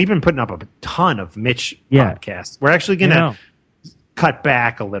that, and we've been putting up a ton of Mitch podcasts. We're actually going to cut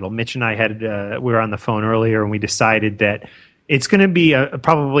back a little. Mitch and I we were on the phone earlier, and we decided that it's going to be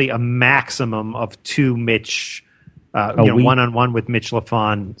probably a maximum of 2 Mitch, one-on-one with Mitch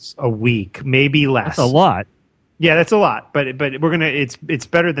LaFon a week, maybe less. That's a lot. Yeah, that's a lot, but it's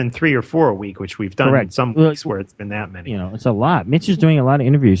better than 3 or 4 a week, which we've done in some weeks where it's been that many. It's a lot. Mitch is doing a lot of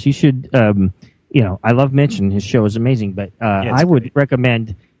interviews. He should, I love Mitch and his show is amazing, but I would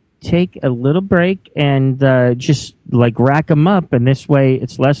recommend take a little break and just like rack them up, and this way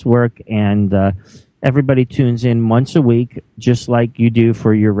it's less work, and everybody tunes in once a week, just like you do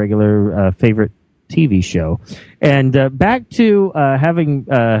for your regular favorite TV show. And back to having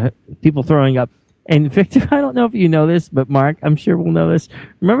people throwing up. And Victor, I don't know if you know this, but Mark, I'm sure we'll know this.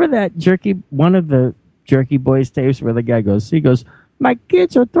 Remember that one of the Jerky Boys tapes where the guy goes, "My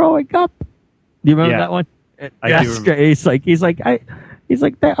kids are throwing up." Do you remember that one? I do remember. He's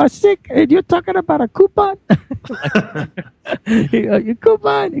like, they are sick, and you're talking about a coupon? You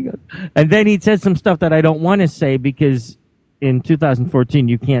coupon? He goes, and then he said some stuff that I don't want to say because in 2014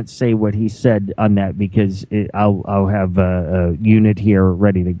 you can't say what he said on that because I'll have a unit here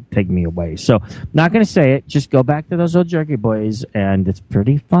ready to take me away. So not going to say it. Just go back to those old Jerky Boys, and it's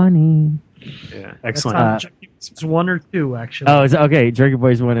pretty funny. Yeah, excellent. It's 1 or 2 actually. Oh, okay. Jerky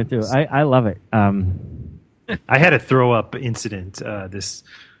Boys 1 and 2. I love it. I had a throw up incident this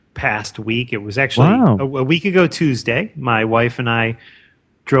past week. It was actually a week ago Tuesday. My wife and I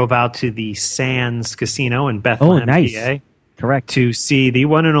drove out to the Sands Casino in Bethlehem, PA. Correct. To see the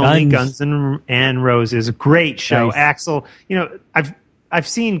one and only Guns N' Roses. Great show. Nice. Axl, I've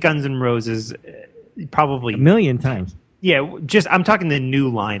seen Guns N' Roses probably a million times. Yeah, I'm talking the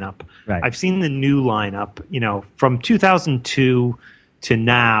new lineup. Right. I've seen the new lineup, from 2002 to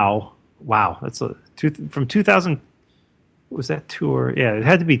now. Wow, from 2000. Was that tour? Yeah, it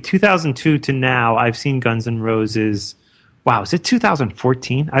had to be 2002 to now. I've seen Guns N' Roses. Wow, is it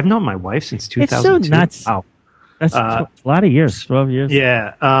 2014? I've known my wife since 2002. It's so nuts. Wow. That's a lot of years, 12 years.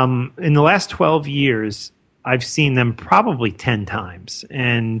 Yeah. In the last 12 years, I've seen them probably 10 times.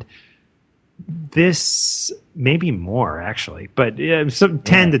 And this, maybe more, actually. But 10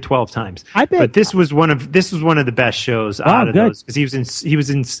 to 12 times. I bet. But this was one of the best shows out of those. Because he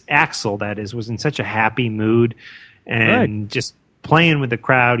was in Axl, that is, was in such a happy mood. And just playing with the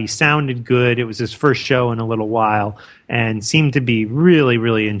crowd. He sounded good. It was his first show in a little while and seemed to be really,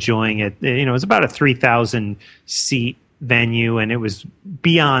 really enjoying it. It was about a 3,000 seat venue, and it was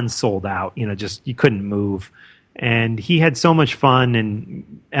beyond sold out. Just you couldn't move. And he had so much fun,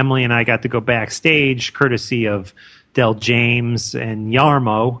 and Emily and I got to go backstage courtesy of Del James and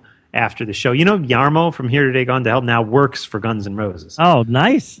Yarmo after the show. Yarmo from Here Today Gone to Hell now works for Guns N' Roses. Oh,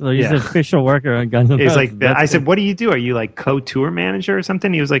 nice. Well, he's an official worker on Guns N' Roses. I said, what do you do? Are you like co-tour manager or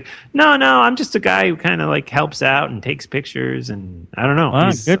something? He was like, no, I'm just a guy who kind of like helps out and takes pictures, and I don't know.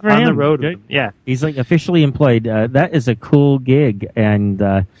 He's good for on him. The road. Good. Yeah. He's like officially employed. That is a cool gig. And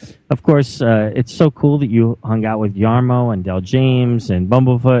of course, it's so cool that you hung out with Yarmo and Del James and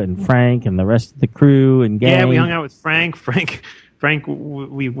Bumblefoot and Frank and the rest of the crew and gang. Yeah, we hung out with Frank. Frank,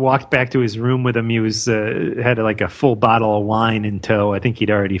 we walked back to his room with him. He was had like a full bottle of wine in tow. I think he'd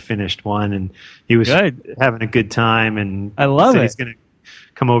already finished one, and he was having a good time. And I love it. He's going to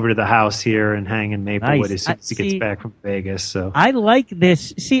come over to the house here and hang in Maplewood as soon as he gets back from Vegas. So I like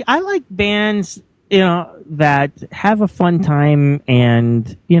this. See, I like bands, that have a fun time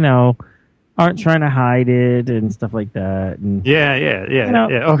and aren't trying to hide it and stuff like that. And,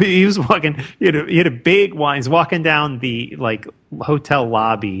 yeah. Oh, he was walking. He had a big wine. He's walking down the hotel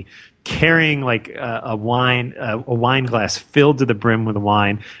lobby, carrying a wine glass filled to the brim with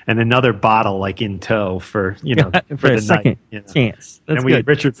wine, and another bottle in tow for for the a second chance. That's and good.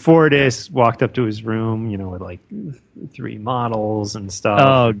 Richard Fortus walked up to his room, with 3 models and stuff.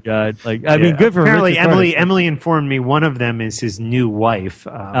 Oh God! I mean, good for apparently Richard Emily informed me one of them is his new wife,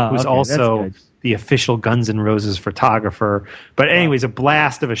 who's also the official Guns N' Roses photographer. But anyways, a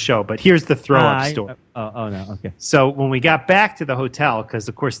blast of a show. But here's the throw-up story. Oh, no, okay. So when we got back to the hotel, because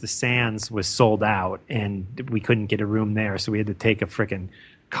of course the Sands was sold out and we couldn't get a room there, so we had to take a freaking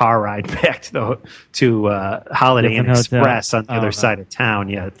car ride back to Holiday Inn Express on the other side of town.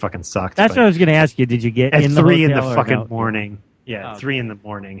 Yeah, it fucking sucked. That's what I was going to ask you. Did you get at in 3 in the hotel fucking morning? Yeah, 3 in the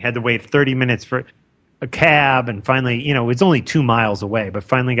morning. Had to wait 30 minutes for a cab, and finally, it's only 2 miles away, but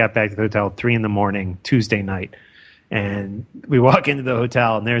finally got back to the hotel at 3 in the morning, Tuesday night. And we walk into the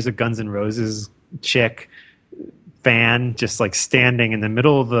hotel, and there's a Guns N' Roses chick fan just standing in the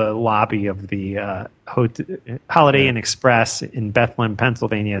middle of the lobby of the Holiday Inn Express in Bethlehem,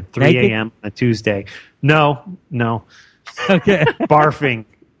 Pennsylvania at 3 a.m. on a Tuesday. No. Okay. Barfing.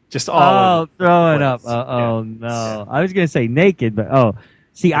 Just all throwing up. No. I was going to say naked, but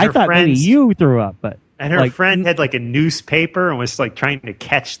see, I thought maybe you threw up, but And her friend had like a newspaper and was like trying to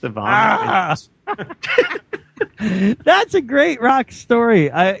catch the vomit. That's a great rock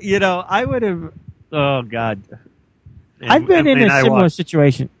story. I would have. Oh God, I've been in a similar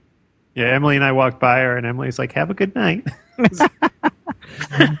situation. Yeah, Emily and I walked by her, and Emily's like, "Have a good night." That's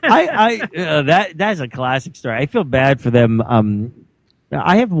a classic story. I feel bad for them.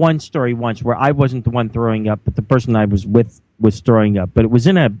 I have one story once where I wasn't the one throwing up, but the person I was with was throwing up. But it was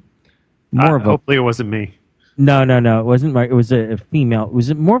in a hopefully it wasn't me. No, it wasn't. It was a female. It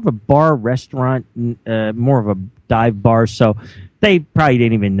was more of a bar restaurant, more of a dive bar. So they probably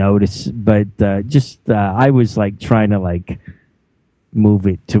didn't even notice. But I was like trying to like move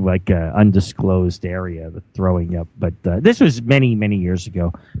it to like a undisclosed area, the throwing up. But this was many, many years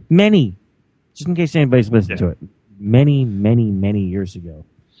ago. Just in case anybody's listened to it. Many, many, many years ago.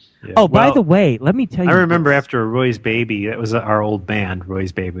 Yeah. Oh, by the way, let me tell you. I remember after Roy's Baby, that was our old band,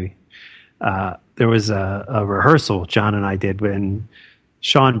 Roy's Baby. There was a rehearsal John and I did when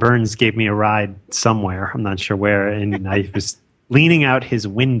Sean Burns gave me a ride somewhere. I'm not sure where. And I was leaning out his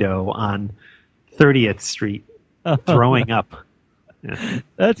window on 30th Street, throwing up. Yeah.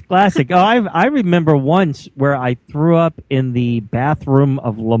 That's classic. Oh, I remember once where I threw up in the bathroom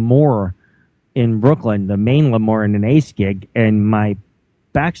of L'Amour in Brooklyn, the main L'Amour in an Ace gig, and my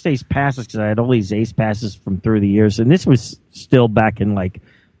backstage passes, because I had all these Ace passes from through the years, and this was still back in like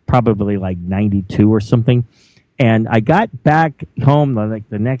probably like 92 or something. And I got back home like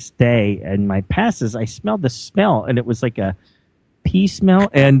the next day, and my passes, I smelled the smell, and it was like a pee smell,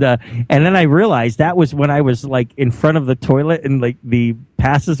 and then I realized that was when I was like in front of the toilet, and like the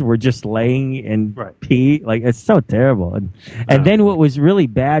passes were just laying in pee. Like, it's so terrible. And then what was really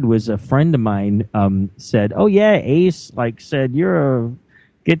bad was a friend of mine said, "Oh yeah, Ace said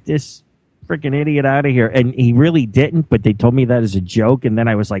get this freaking idiot out of here," and he really didn't, but they told me that as a joke, and then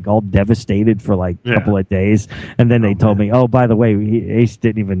I was like all devastated for like a couple of days, and then they told me, "Oh, by the way, Ace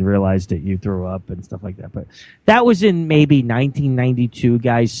didn't even realize that you threw up," and stuff like that. But that was in maybe 1992,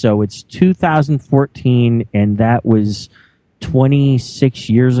 guys, so it's 2014, and that was 26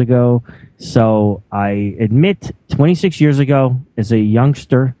 years ago. So I admit 26 years ago as a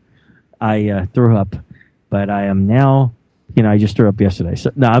youngster I threw up, but I am now, I just threw up yesterday.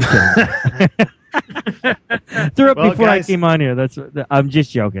 So no, I'm kidding. Threw up before I came on here. I'm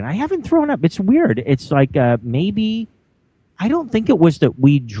just joking. I haven't thrown up. It's weird. It's like maybe, I don't think it was that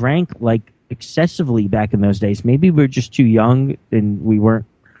we drank like excessively back in those days. Maybe we were just too young and we weren't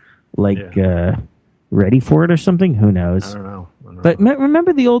ready for it or something. Who knows? I don't know. But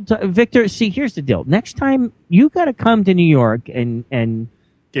remember the old Victor. See, here's the deal. Next time you got to come to New York and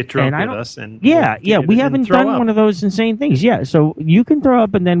get drunk with us, and we haven't done one of those insane things. Yeah, so you can throw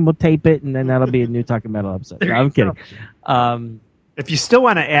up, and then we'll tape it, and then that'll be a new Talking Metal episode. No, I'm kidding. If you still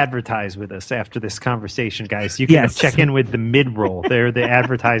want to advertise with us after this conversation, guys, you can check in with the Midroll. They're the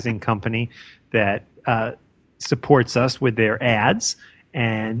advertising company that supports us with their ads,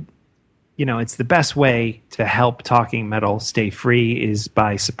 and it's the best way to help Talking Metal stay free is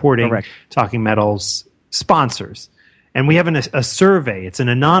by supporting Talking Metal's sponsors. And we have a survey. It's an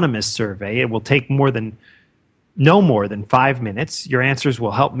anonymous survey. It will take no more than 5 minutes. Your answers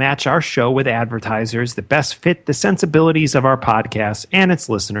will help match our show with advertisers that best fit the sensibilities of our podcast and its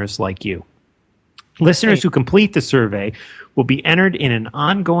listeners like you. Listeners who complete the survey will be entered in an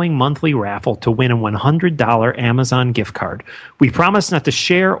ongoing monthly raffle to win a $100 Amazon gift card. We promise not to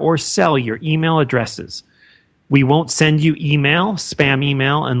share or sell your email addresses. We won't send you spam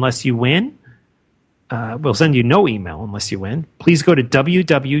email, unless you win. We'll send you no email unless you win. Please go to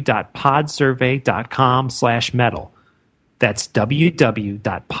www.podsurvey.com/metal. That's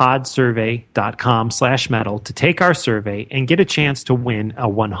www.podsurvey.com/metal to take our survey and get a chance to win a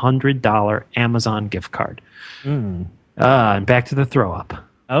 $100 Amazon gift card. And back to the throw up.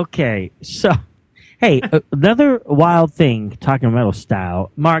 Okay. So, hey, another wild thing, Talking Metal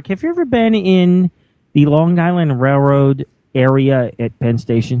style. Mark, have you ever been in the Long Island Railroad area at Penn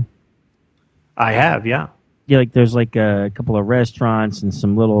Station? I have, yeah. Yeah, like there's like a couple of restaurants and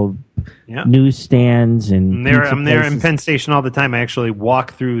some little newsstands and I'm there in Penn Station all the time. I actually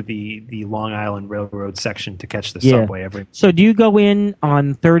walk through the Long Island Railroad section to catch the subway every. So do you go in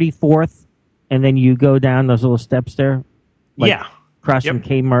on 34th and then you go down those little steps there? Across from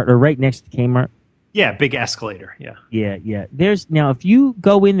Kmart or right next to Kmart? Yeah, big escalator. Yeah. Yeah. Now if you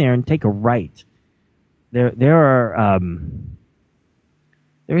go in there and take a right, there are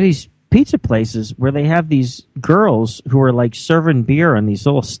these pizza places where they have these girls who are like serving beer on these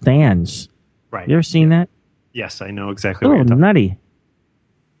little stands. Right. You ever seen that? Yes, I know exactly what you're talking nutty. A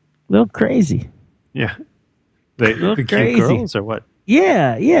little crazy. Yeah. The cute girls or what?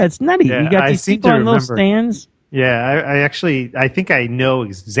 Yeah, it's nutty. Yeah, you got I these seem people to on those remember. stands. Yeah, I think I know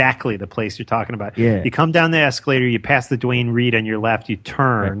exactly the place you're talking about. Yeah. You come down the escalator, you pass the Duane Reade on your left, you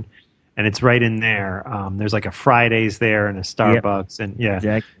turn, and it's right in there. There's like a Fridays there and a Starbucks, and yeah,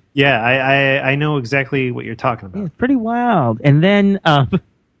 Exactly. yeah, I know exactly what you're talking about. Yeah, it's pretty wild. And then, a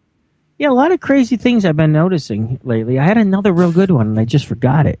lot of crazy things I've been noticing lately. I had another real good one, and I just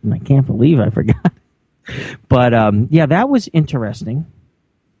forgot it, and I can't believe I forgot. But, that was interesting.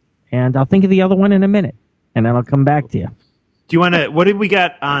 And I'll think of the other one in a minute, and then I'll come back to you. Do you want to? What did we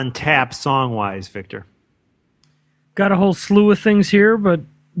got on tap song wise, Victor? Got a whole slew of things here, but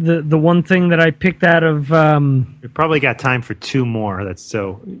the one thing that I picked out of We probably got time for two more.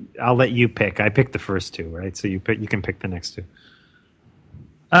 So I'll let you pick. I picked the first two, right? So you can pick the next two.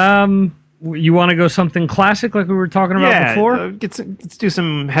 you want to go something classic like we were talking about before? Let's do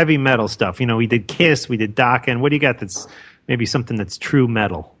some heavy metal stuff. We did Kiss, we did Dokken. What do you got that's maybe something that's true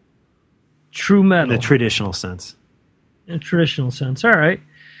metal? True metal. In the traditional sense. In a traditional sense. All right.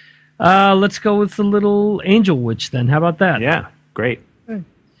 Let's go with the little Angel Witch then. How about that? Yeah, great.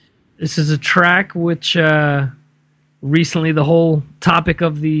 This is a track which recently the whole topic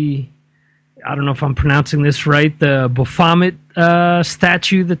of the, I don't know if I'm pronouncing this right, the Baphomet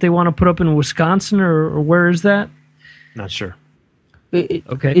statue that they want to put up in Wisconsin, or where is that? Not sure.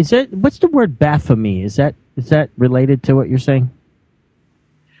 Okay. What's the word Baphomet? Is that related to what you're saying?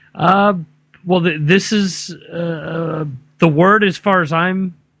 Well, this is the word as far as I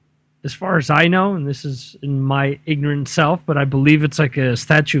know, and this is in my ignorant self, but I believe it's like a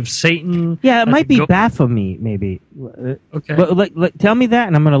statue of Satan. Yeah, it might be Baphomet, maybe. Okay. But tell me that,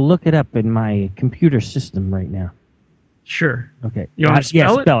 and I'm going to look it up in my computer system right now. Sure. Okay. You want to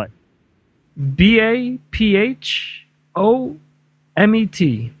spell it? Spell it. Baphomet.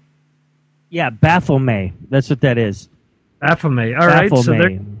 Yeah, Baphomet. That's what that is. Baphomet. All right. So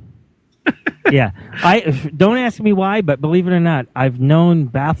there. Yeah, I don't ask me why, but believe it or not, I've known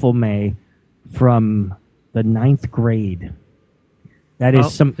Baphomet from the 9th grade. That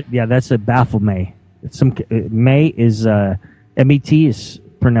is that's a Baphomet. It's May is MET is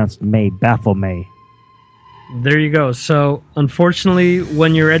pronounced May. Baphomet. There you go. So, unfortunately,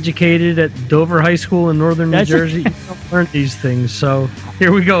 when you're educated at Dover High School in northern New Jersey, you don't learn these things. So,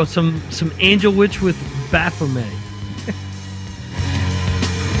 here we go. Some Angel Witch with Baphomet.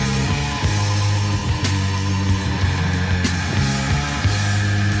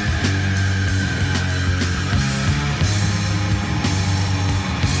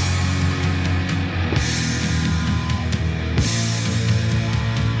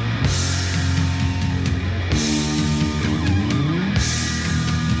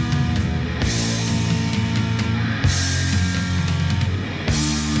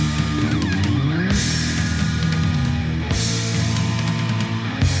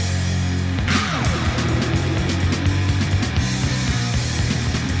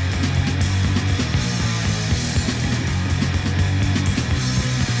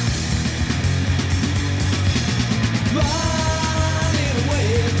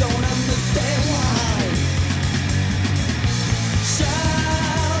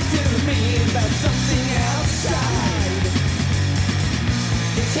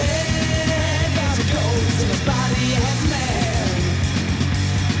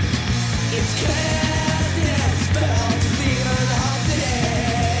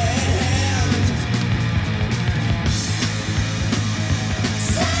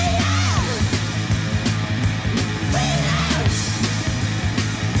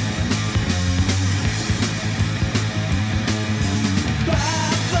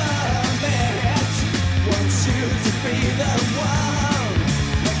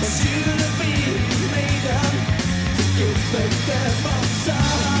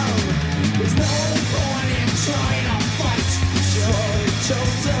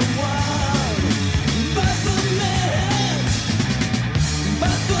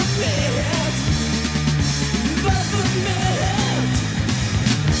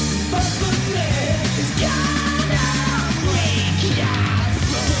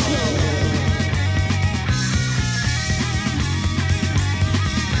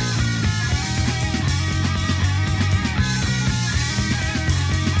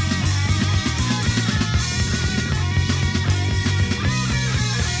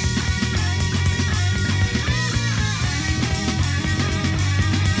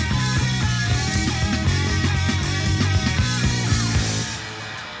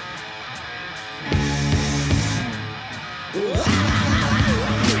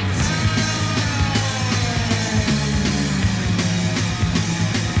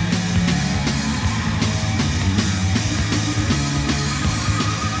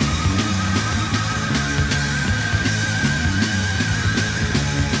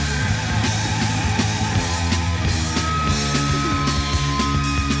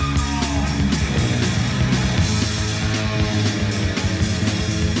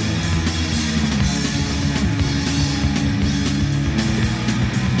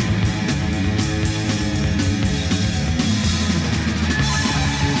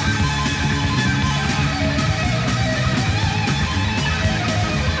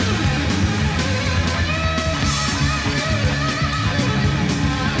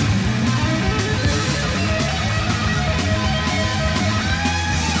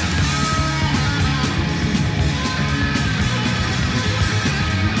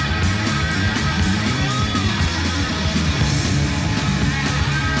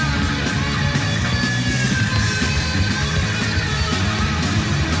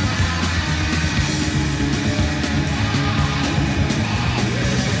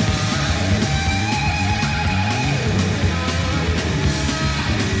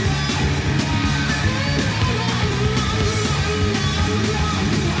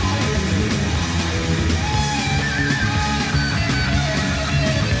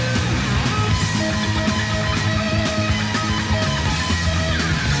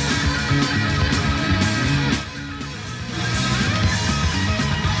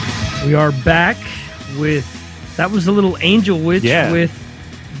 We are back with, that was a little Angel Witch with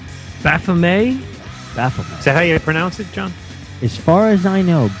Baphomet. Baphomet. Is that how you pronounce it, John? As far as I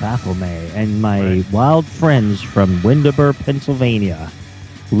know, Baphomet. And my wild friends from Winderburg, Pennsylvania,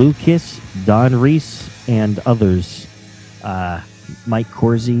 Lucas, Don Reese, and others, Mike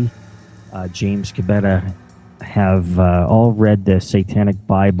Corsi, James Cabetta, have all read the Satanic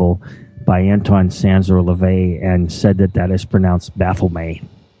Bible by Anton Sanzor LaVey and said that is pronounced Baphomet.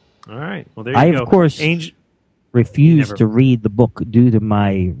 All right. Well, there you go. I, of course, refused to read the book due to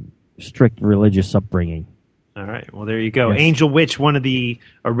my strict religious upbringing. All right. Well, there you go. Yes. Angel Witch, one of the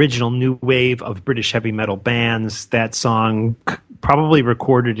original new wave of British heavy metal bands. That song probably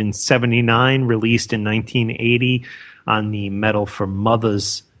recorded in 79, released in 1980 on the Metal for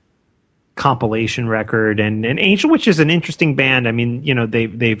Mothers compilation record. And Angel Witch is an interesting band. I mean, you know,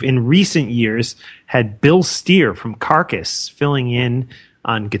 they've in recent years had Bill Steer from Carcass filling in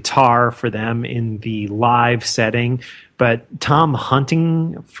on guitar for them in the live setting. But Tom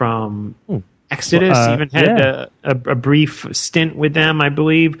Hunting from Exodus even had a brief stint with them, I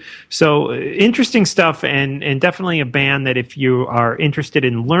believe. So interesting stuff, and definitely a band that if you are interested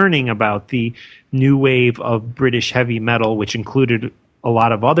in learning about the new wave of British heavy metal, which included a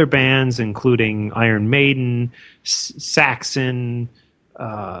lot of other bands, including Iron Maiden, Saxon,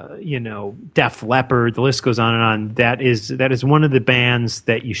 Def Leppard, the list goes on and on. That is one of the bands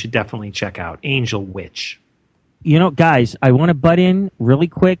that you should definitely check out, Angel Witch. You know, guys, I want to butt in really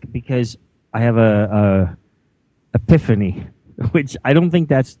quick because I have a epiphany, which I don't think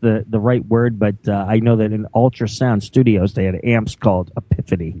that's the right word, but I know that in Ultrasound Studios they had amps called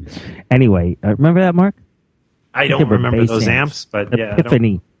Epiphany. Anyway, remember that, Mark? I don't remember those amps, but yeah.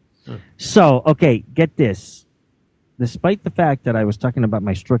 Epiphany. So, okay, get this. Despite the fact that I was talking about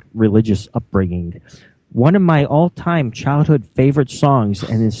my strict religious upbringing, one of my all-time childhood favorite songs,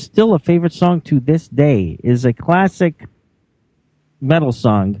 and is still a favorite song to this day, is a classic metal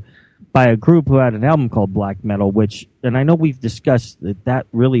song by a group who had an album called Black Metal, which, and I know we've discussed that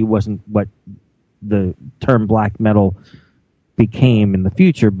really wasn't what the term black metal became in the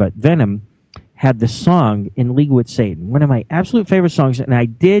future, but Venom had the song In League with Satan, one of my absolute favorite songs, and I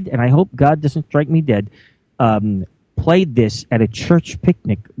did, and I hope God doesn't strike me dead, played this at a church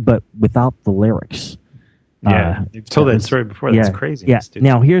picnic, but without the lyrics. Yeah, you've told that story before. That's crazy. Yeah.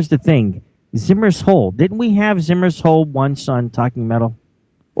 Now, here's the thing. Zimmer's Hole. Didn't we have Zimmer's Hole once on Talking Metal?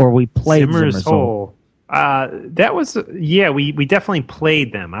 Or we played Zimmer's Hole? That was, we definitely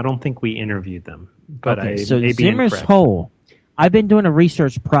played them. I don't think we interviewed them. But okay, so Zimmer's Hole. I've been doing a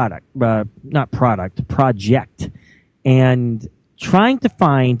research project, and trying to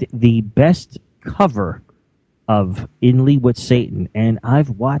find the best cover of In League with Satan, and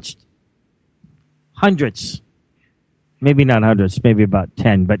I've watched hundreds, maybe not hundreds, maybe about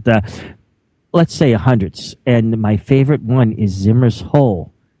 10, but let's say hundreds. And my favorite one is Zimmer's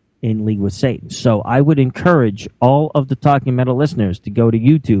Hole, In League with Satan. So I would encourage all of the Talking Metal listeners to go to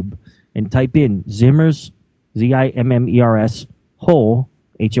YouTube and type in Zimmer's, Zimmers, Hole,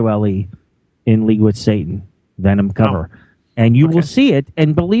 Hole, In League with Satan, Venom cover. Oh. And you will see it,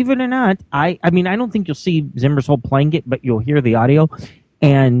 and believe it or not, I mean, I don't think you'll see Zimmer's Hole playing it, but you'll hear the audio.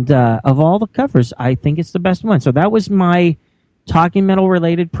 And of all the covers, I think it's the best one. So that was my Talking Metal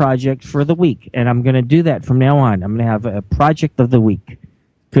related project for the week, and I'm going to do that from now on. I'm going to have a project of the week.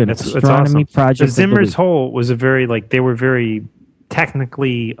 Good astronomy awesome. Project. The Zimmer's Hole was they were very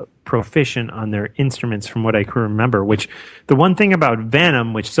technically proficient on their instruments, from what I can remember. Which the one thing about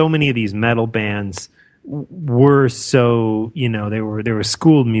Venom, which so many of these metal bands were, so they were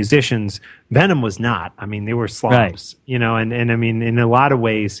schooled musicians. Venom was not. I mean, they were slobs, and I mean, in a lot of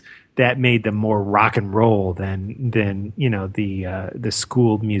ways, that made them more rock and roll than the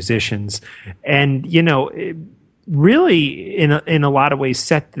schooled musicians, and it really in a lot of ways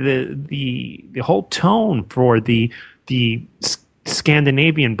set the whole tone for the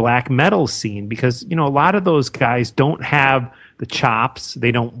Scandinavian black metal scene, because a lot of those guys don't have the chops,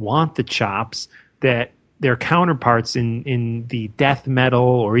 they don't want the chops that their counterparts in the death metal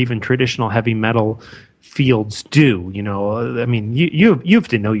or even traditional heavy metal fields do. I mean, you have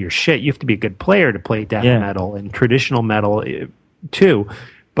to know your shit. You have to be a good player to play death metal and traditional metal too.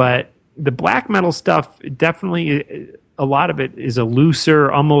 But the black metal stuff, definitely a lot of it is a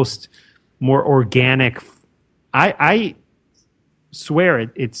looser, almost more organic. I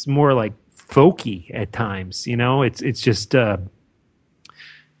swear it's more like folky at times. It's just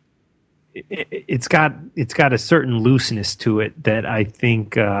it's got a certain looseness to it that I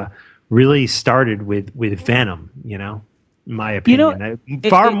think really started with Venom. in my opinion.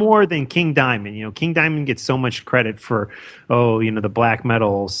 Far more than King Diamond. You know, King Diamond gets so much credit for, the black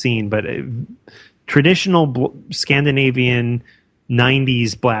metal scene, but traditional Scandinavian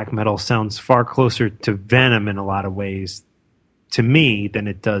 90s black metal sounds far closer to Venom in a lot of ways to me than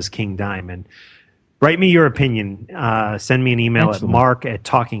it does King Diamond. Write me your opinion. Send me an email at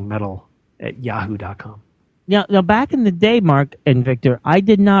mark@talkingmetal@yahoo.com. Now, back in the day, Mark and Victor, I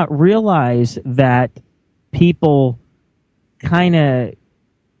did not realize that people kind of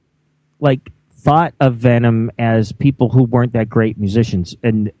thought of Venom as people who weren't that great musicians,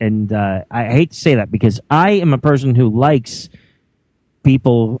 and I hate to say that because I am a person who likes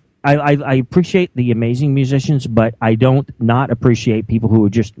people. I appreciate the amazing musicians, but I don't not appreciate people who are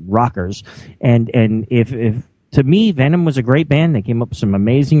just rockers. And if to me, Venom was a great band. They came up with some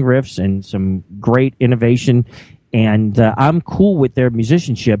amazing riffs and some great innovation, and I'm cool with their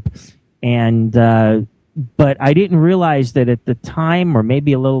musicianship. And but I didn't realize that at the time, or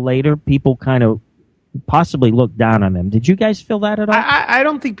maybe a little later, people kind of possibly looked down on them. Did you guys feel that at all? I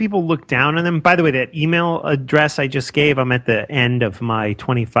don't think people look down on them. By the way, that email address I just gave, I'm at the end of my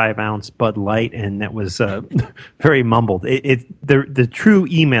 25-ounce Bud Light, and that was very mumbled. The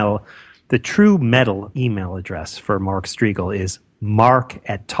true metal email address for Mark Striegel is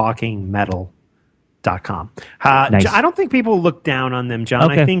mark@talkingmetal.com. Nice. I don't think people look down on them,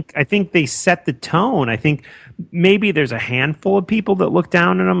 John. Okay. I think they set the tone. I think maybe there's a handful of people that look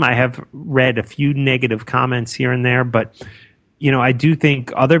down on them. I have read a few negative comments here and there, but I do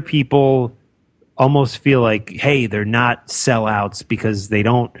think other people almost feel like, hey, they're not sellouts because they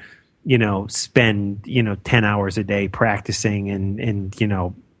don't, spend 10 hours a day practicing and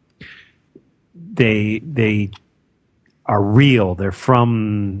they are real. They're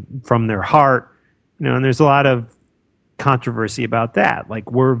from their heart. And there's a lot of controversy about that.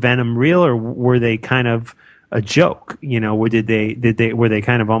 Like, were Venom real, or were they kind of a joke? Were they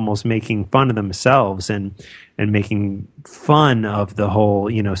kind of almost making fun of themselves and making fun of the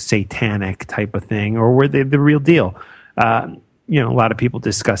whole satanic type of thing, or were they the real deal? A lot of people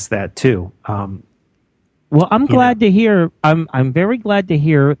discuss that too. Well, I'm glad to hear. I'm very glad to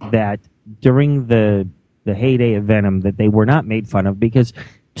hear that during the heyday of Venom that they were not made fun of, because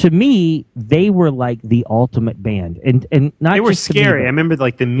to me, they were like the ultimate band, and not they were just scary. I remember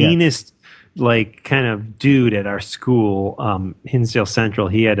the meanest, kind of dude at our school, Hinsdale Central.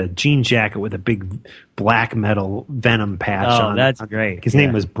 He had a jean jacket with a big black metal Venom patch on. That's great. His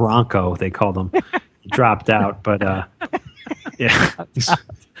name was Bronco. They called him. He dropped out, but yeah.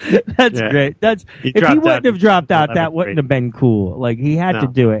 That's great. If he wouldn't have dropped out, that wouldn't have been cool. Like, he had to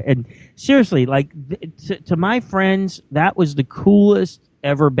do it. And seriously, to my friends, that was the coolest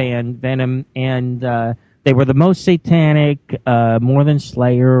ever band, Venom, and they were the most satanic, more than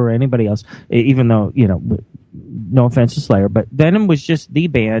Slayer or anybody else, even though, no offense to Slayer, but Venom was just the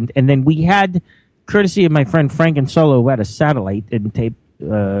band. And then we had, courtesy of my friend Frank and Solo, who had a satellite and taped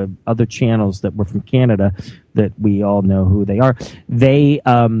other channels that were from Canada that we all know who they are. They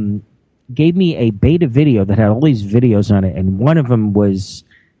gave me a beta video that had all these videos on it, and one of them was,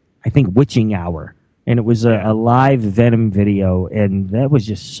 I think, Witching Hour. And it was a live Venom video, and that was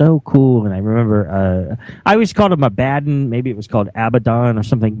just so cool. And I remember, I always called him Abaddon. Maybe it was called Abaddon or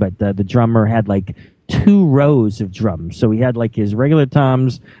something, but the drummer had 2 rows of drums. So he had his regular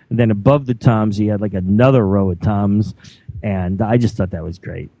toms, and then above the toms, he had another row of toms. And I just thought that was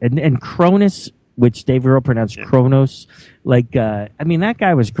great. And Cronus, which Dave Grohl pronounced Kronos, that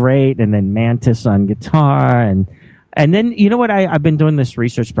guy was great. And then Mantis on guitar, and then, you know what? I've been doing this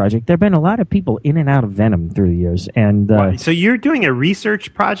research project. There have been a lot of people in and out of Venom through the years. And so you're doing a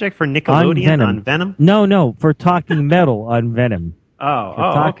research project for Nickelodeon on Venom? No, for Talking Metal on Venom.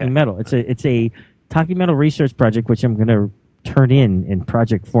 Talking Metal. It's a Talking Metal research project, which I'm going to turn in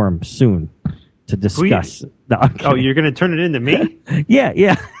project form soon to discuss. You're going to turn it into me?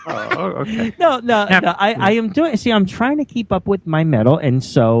 Yeah. Oh, okay. No. I am doing. See, I'm trying to keep up with my metal, and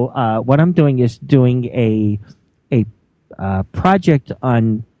so what I'm doing is doing a project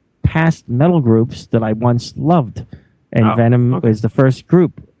on past metal groups that I once loved, and Venom was the first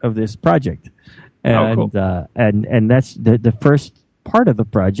group of this project. And cool. And that's the first part of the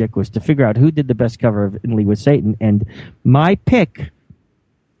project was to figure out who did the best cover of In League with Satan, and my pick.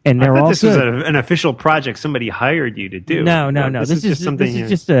 And they're all this good. was an official project somebody hired you to do. No. This is something.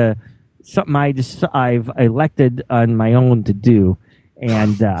 This is just something I've elected on my own to do,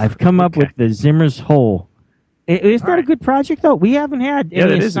 and I've come up with the Zimmer's Hole. It's not a good project, though. We haven't had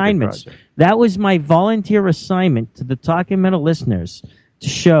any assignments. That was my volunteer assignment to the Talking Metal listeners to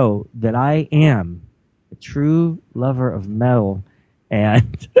show that I am a true lover of metal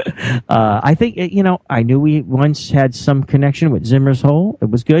And I think, I knew we once had some connection with Zimmer's Hole. It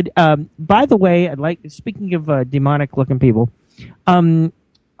was good. By the way, speaking of demonic-looking people,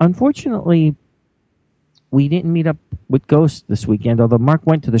 unfortunately, we didn't meet up with Ghost this weekend, although Mark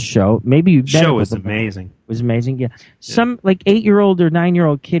went to the show. Maybe you The show was amazing. It was amazing, yeah. Some 8-year-old or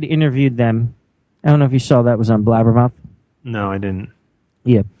 9-year-old kid interviewed them. I don't know if you saw that. It was on Blabbermouth. No, I didn't.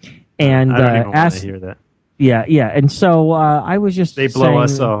 Yeah. And I don't even asked, want to hear that. Yeah. And so I was just They blow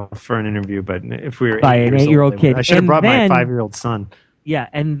us off for an interview, but if we were by an 8-year-old kid. I should have brought then, my 5-year-old son. Yeah,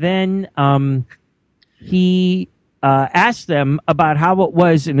 and then he asked them about how it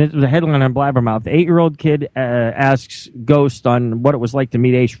was, and it was a headline on Blabbermouth. The 8-year-old kid asks Ghost on what it was like to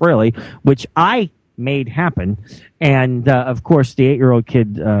meet Ace Frehley, which I made happen. And, of course, the 8-year-old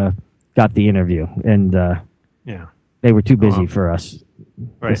kid got the interview, and they were too busy for us.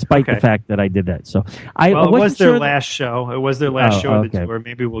 Right. Despite the fact that I did that, so I it was their sure last show. It was their last show of the okay. tour.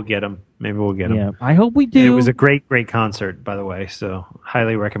 Maybe we'll get them. Yeah, I hope we do. It was a great concert, by the way. So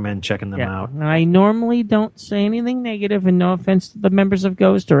highly recommend checking them out. I normally don't say anything negative, and no offense to the members of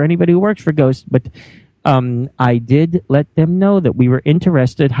Ghost or anybody who works for Ghost, but I did let them know that we were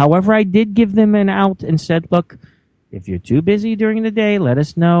interested. However, I did give them an out and said, "Look, if you're too busy during the day, let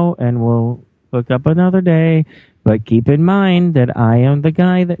us know, and we'll hook up another day." But keep in mind that I am the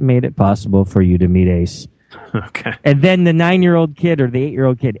guy that made it possible for you to meet Ace. Okay. And then the 9-year-old kid or the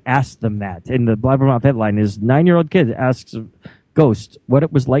 8-year-old kid asked them that. And the Blabbermouth headline is 9-year-old kid asks Ghost what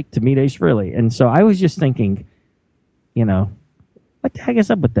it was like to meet Ace Frehley. And so I was just thinking, what the heck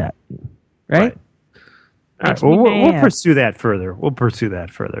is up with that? Right? All right. Well, we'll pursue that further.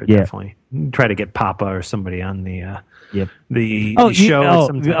 Yeah. Definitely. Try to get Papa or somebody on the show.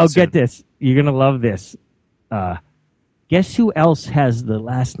 sometime soon. Get this. You're going to love this. Guess who else has the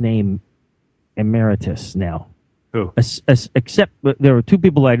last name Emeritus now? Who? Except there were two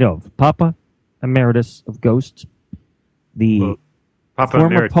people I know of. Papa Emeritus of Ghost, Papa former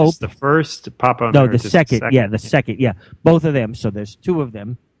Emeritus, Pope. the first, Papa No, Emeritus, the second. Yeah, the second. Yeah, both of them. So there's two of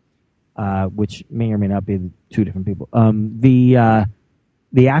them, which may or may not be two different people.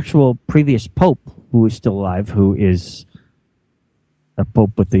 The actual previous Pope, who is still alive, who is a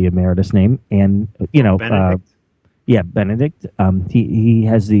Pope with the Emeritus name, and Benedict. Benedict. He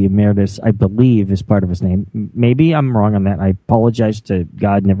has the Emeritus, I believe, as part of his name. Maybe I'm wrong on that. I apologize to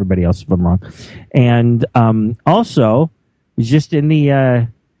God and everybody else if I'm wrong. And also, he's just in the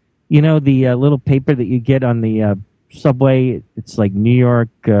the little paper that you get on the subway. It's like New York,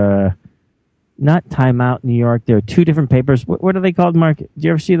 not Time Out New York. There are two different papers. What are they called, Mark? Do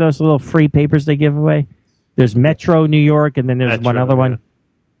you ever see those little free papers they give away? There's Metro New York, and then there's one other one.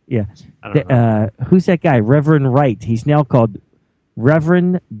 Yeah. Who's that guy? Reverend Wright. He's now called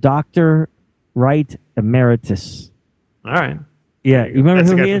Reverend Dr. Wright Emeritus. All right. Yeah. You remember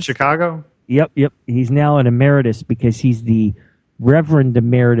That's who the guy he from is? Chicago? Yep. He's now an emeritus because he's the Reverend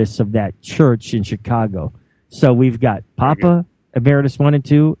Emeritus of that church in Chicago. So we've got Papa Emeritus 1 and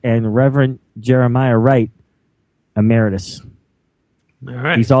 2 and Reverend Jeremiah Wright Emeritus. All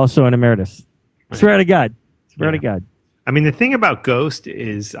right. He's also an emeritus. Swear to God. Swear to God. I mean, the thing about Ghost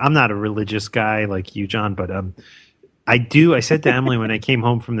is I'm not a religious guy like you, John, but I said to Emily when I came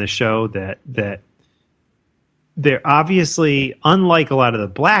home from the show that they're obviously, unlike a lot of the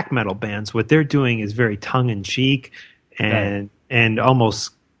black metal bands, what they're doing is very tongue-in-cheek and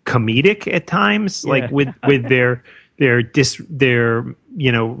almost comedic at times, like with their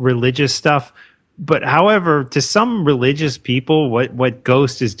religious stuff. But however, to some religious people, what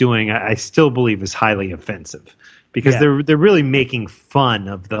Ghost is doing, I still believe is highly offensive because they're really making fun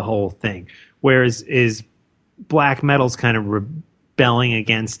of the whole thing. Whereas black metal's kind of rebelling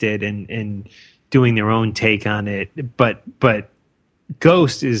against it and doing their own take on it. But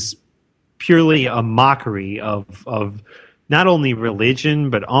Ghost is purely a mockery of not only religion,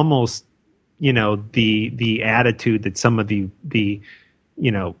 but almost, the attitude that some of the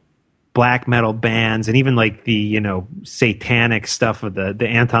black metal bands and even like the satanic stuff of the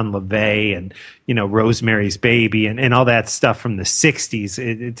Anton LaVey and Rosemary's Baby and all that stuff from the 60s.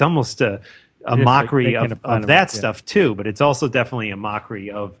 It's almost a mockery of that stuff too, but it's also definitely a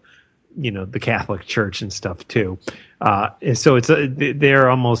mockery of the Catholic Church and stuff too. And so they're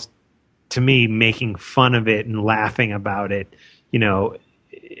almost, to me, making fun of it and laughing about it,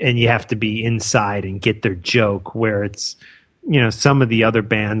 and you have to be inside and get their joke, where it's some of the other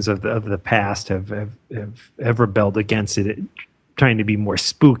bands of the past have rebelled against it, trying to be more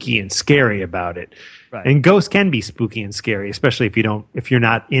spooky and scary about it. Right. And Ghost can be spooky and scary, especially if you're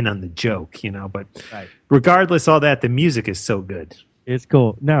not in on the joke, But regardless, all that, the music is so good. It's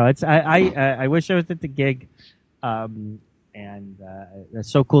cool. No, it's I wish I was at the gig. And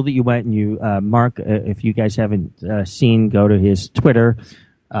it's so cool that you went and you, Mark, if you guys haven't seen, go to his Twitter.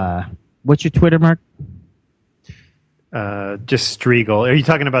 What's your Twitter, Mark? Just Striegel. Are you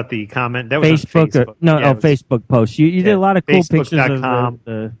talking about the comment? That was Facebook. on Facebook. Facebook post. You did a lot of cool pictures of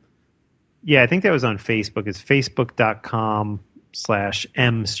the Yeah, I think that was on Facebook. It's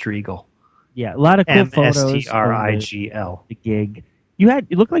facebook.com/mstriegel. Yeah, a lot of cool photos. MSTRIGL. The gig.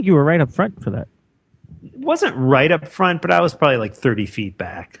 It looked like you were right up front for that. It wasn't right up front, but I was probably like 30 feet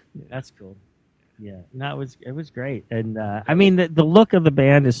back. That's cool. Yeah, no, it was great. And I mean, the look of the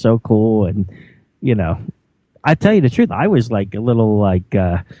band is so cool. And, you know, I tell you the truth, I was like a little like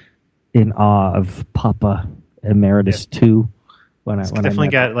in awe of Papa Emeritus 2. When I definitely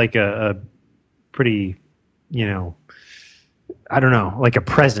got like a pretty, you know, I don't know, like a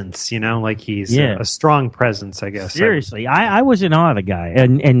presence, you know, like he's a strong presence, I guess. Seriously, I was in awe of the guy.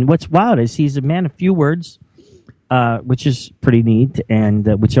 And what's wild is he's a man of few words, which is pretty neat, and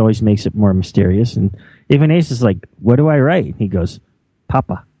which always makes it more mysterious. And even Ace is like, what do I write? He goes,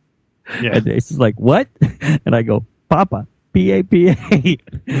 Papa. Yeah. And Ace is like, what? And I go, Papa, P-A-P-A,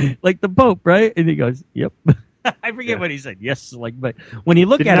 like the Pope, right? And he goes, yep. I forget what he said. Yes, like, but when you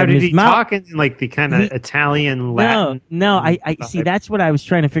look at him, his mouth talking like the kind of Italian Latin. No, I see. That's what I was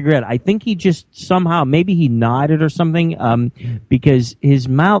trying to figure out. I think he just somehow, maybe he nodded or something, because his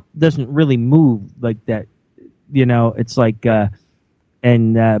mouth doesn't really move like that. You know, it's like, but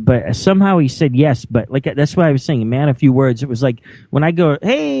somehow he said yes. But like that's why I was saying, man, a few words. It was like when I go,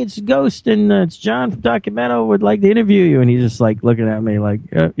 hey, it's Ghost and it's John from Talking Metal would like to interview you, and he's just like looking at me like,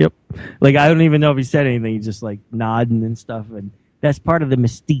 yep. Like I don't even know if he said anything. He's just like nodding and stuff, and that's part of the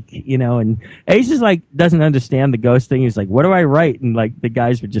mystique, you know. And Ace is like doesn't understand the Ghost thing. He's like, what do I write? And like the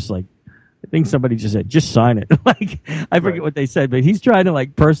guys were just like, I think somebody just said, just sign it. Like, I forget what they said, but he's trying to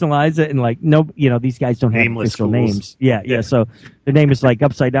like personalize it and like, no, you know, these guys don't have official names. Yeah. So the name is like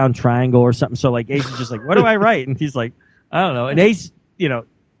Upside Down Triangle or something. So like Ace is just like, what do I write? And he's like, I don't know. And Ace, you know,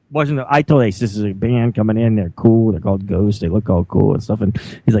 I told Ace, this is a band coming in. They're cool. They're called Ghost. They look all cool and stuff. And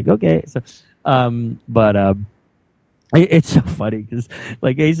he's like, okay. So, it's so funny because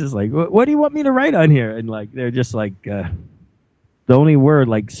like Ace is like, what do you want me to write on here? And like, they're just like, the only word,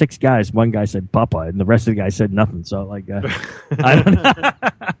 like 6 guys, one guy said Papa, and the rest of the guys said nothing. So, like, I don't know.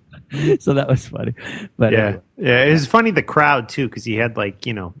 So that was funny. But yeah, it was funny the crowd too, because he had like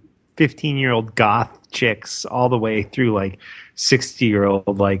 15-year-old goth chicks all the way through like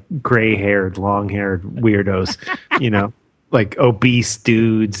 60-year-old like gray-haired, long-haired weirdos, like obese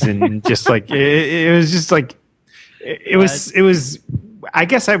dudes, and just like it was just like it was. I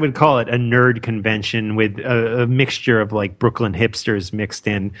guess I would call it a nerd convention with a mixture of like Brooklyn hipsters mixed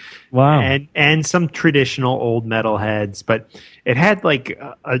in. Wow. And some traditional old metal heads, but it had like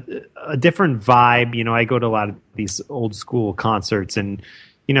a different vibe. I go to a lot of these old school concerts, and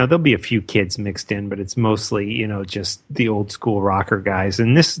there'll be a few kids mixed in, but it's mostly, just the old school rocker guys.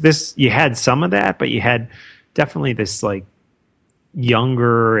 And this you had some of that, but you had definitely this like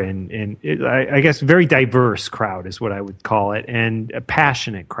younger and I guess very diverse crowd is what I would call it, and a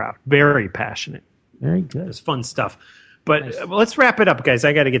passionate crowd, very passionate. Very good. It's fun stuff. But nice. Let's wrap it up, guys.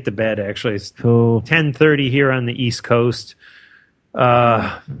 I got to get to bed. Actually, it's cool. 10:30 here on the East Coast.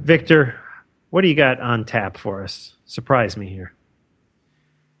 Victor, what do you got on tap for us? Surprise me here.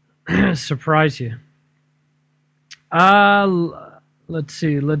 Surprise you. Let's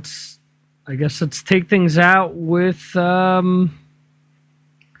see. Let's take things out with.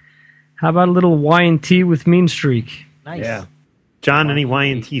 How about a little Y&T with Mean Streak? Nice. Yeah. John, any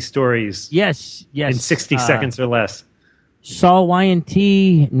Y&T stories? Yes. In 60 seconds or less. Saw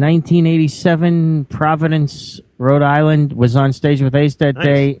Y&T 1987, Providence, Rhode Island, was on stage with Ace that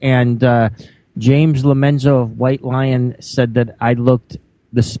day, and James Lomenzo of White Lion said that I looked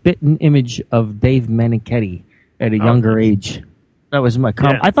the spitting image of Dave Meniketti at a younger age. That was my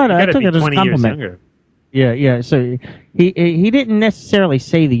compliment. I took it as a compliment. Yeah. So he didn't necessarily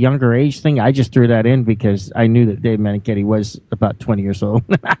say the younger age thing. I just threw that in because I knew that Dave Meniketti was about 20 years old.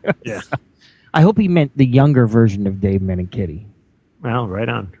 Yeah. I hope he meant the younger version of Dave Meniketti. Well, right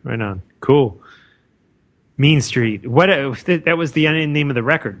on. Cool. Mean Street. What? That was the name of the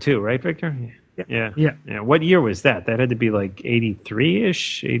record too, right, Victor? Yeah. What year was that? That had to be like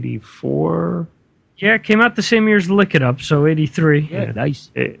 83-ish, 84. Yeah, it came out the same year as Lick It Up, so 83. Yeah, nice.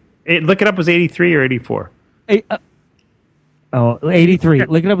 Look It Up was 83 or 84? 83.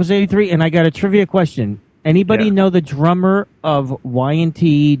 Look It Up was 83, and I got a trivia question. Anybody know the drummer of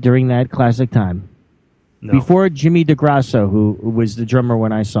Y&T during that classic time? No. Before Jimmy DeGrasso, who was the drummer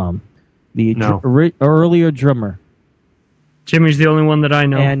when I saw him. The earlier drummer. Jimmy's the only one that I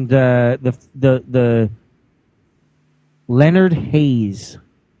know. And the Leonard Hayes,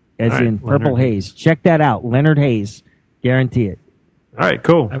 as All right, in Purple Leonard. Haze. Check that out. Leonard Hayes. Guarantee it. All right,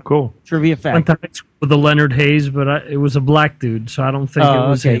 cool. Trivia Went fact. to high school with the Leonard Hayes, but it was a black dude, so I don't think it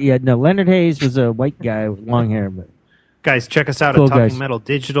was okay. him. Yeah, no, Leonard Hayes was a white guy with long hair. But Guys, check us out Cool, at Talking guys. Metal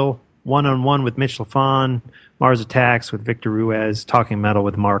Digital, One-on-One with Mitch LaFon, Mars Attacks with Victor Ruiz, Talking Metal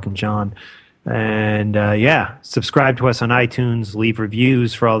with Mark and John. And subscribe to us on iTunes, leave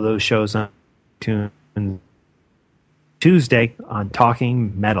reviews for all those shows on iTunes. Tuesday on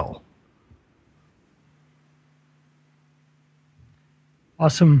Talking Metal.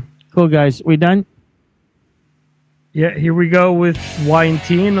 Awesome. cool, guys. We done? Yeah, here we go with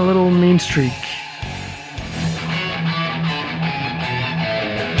Y&T and a little Mean Streak.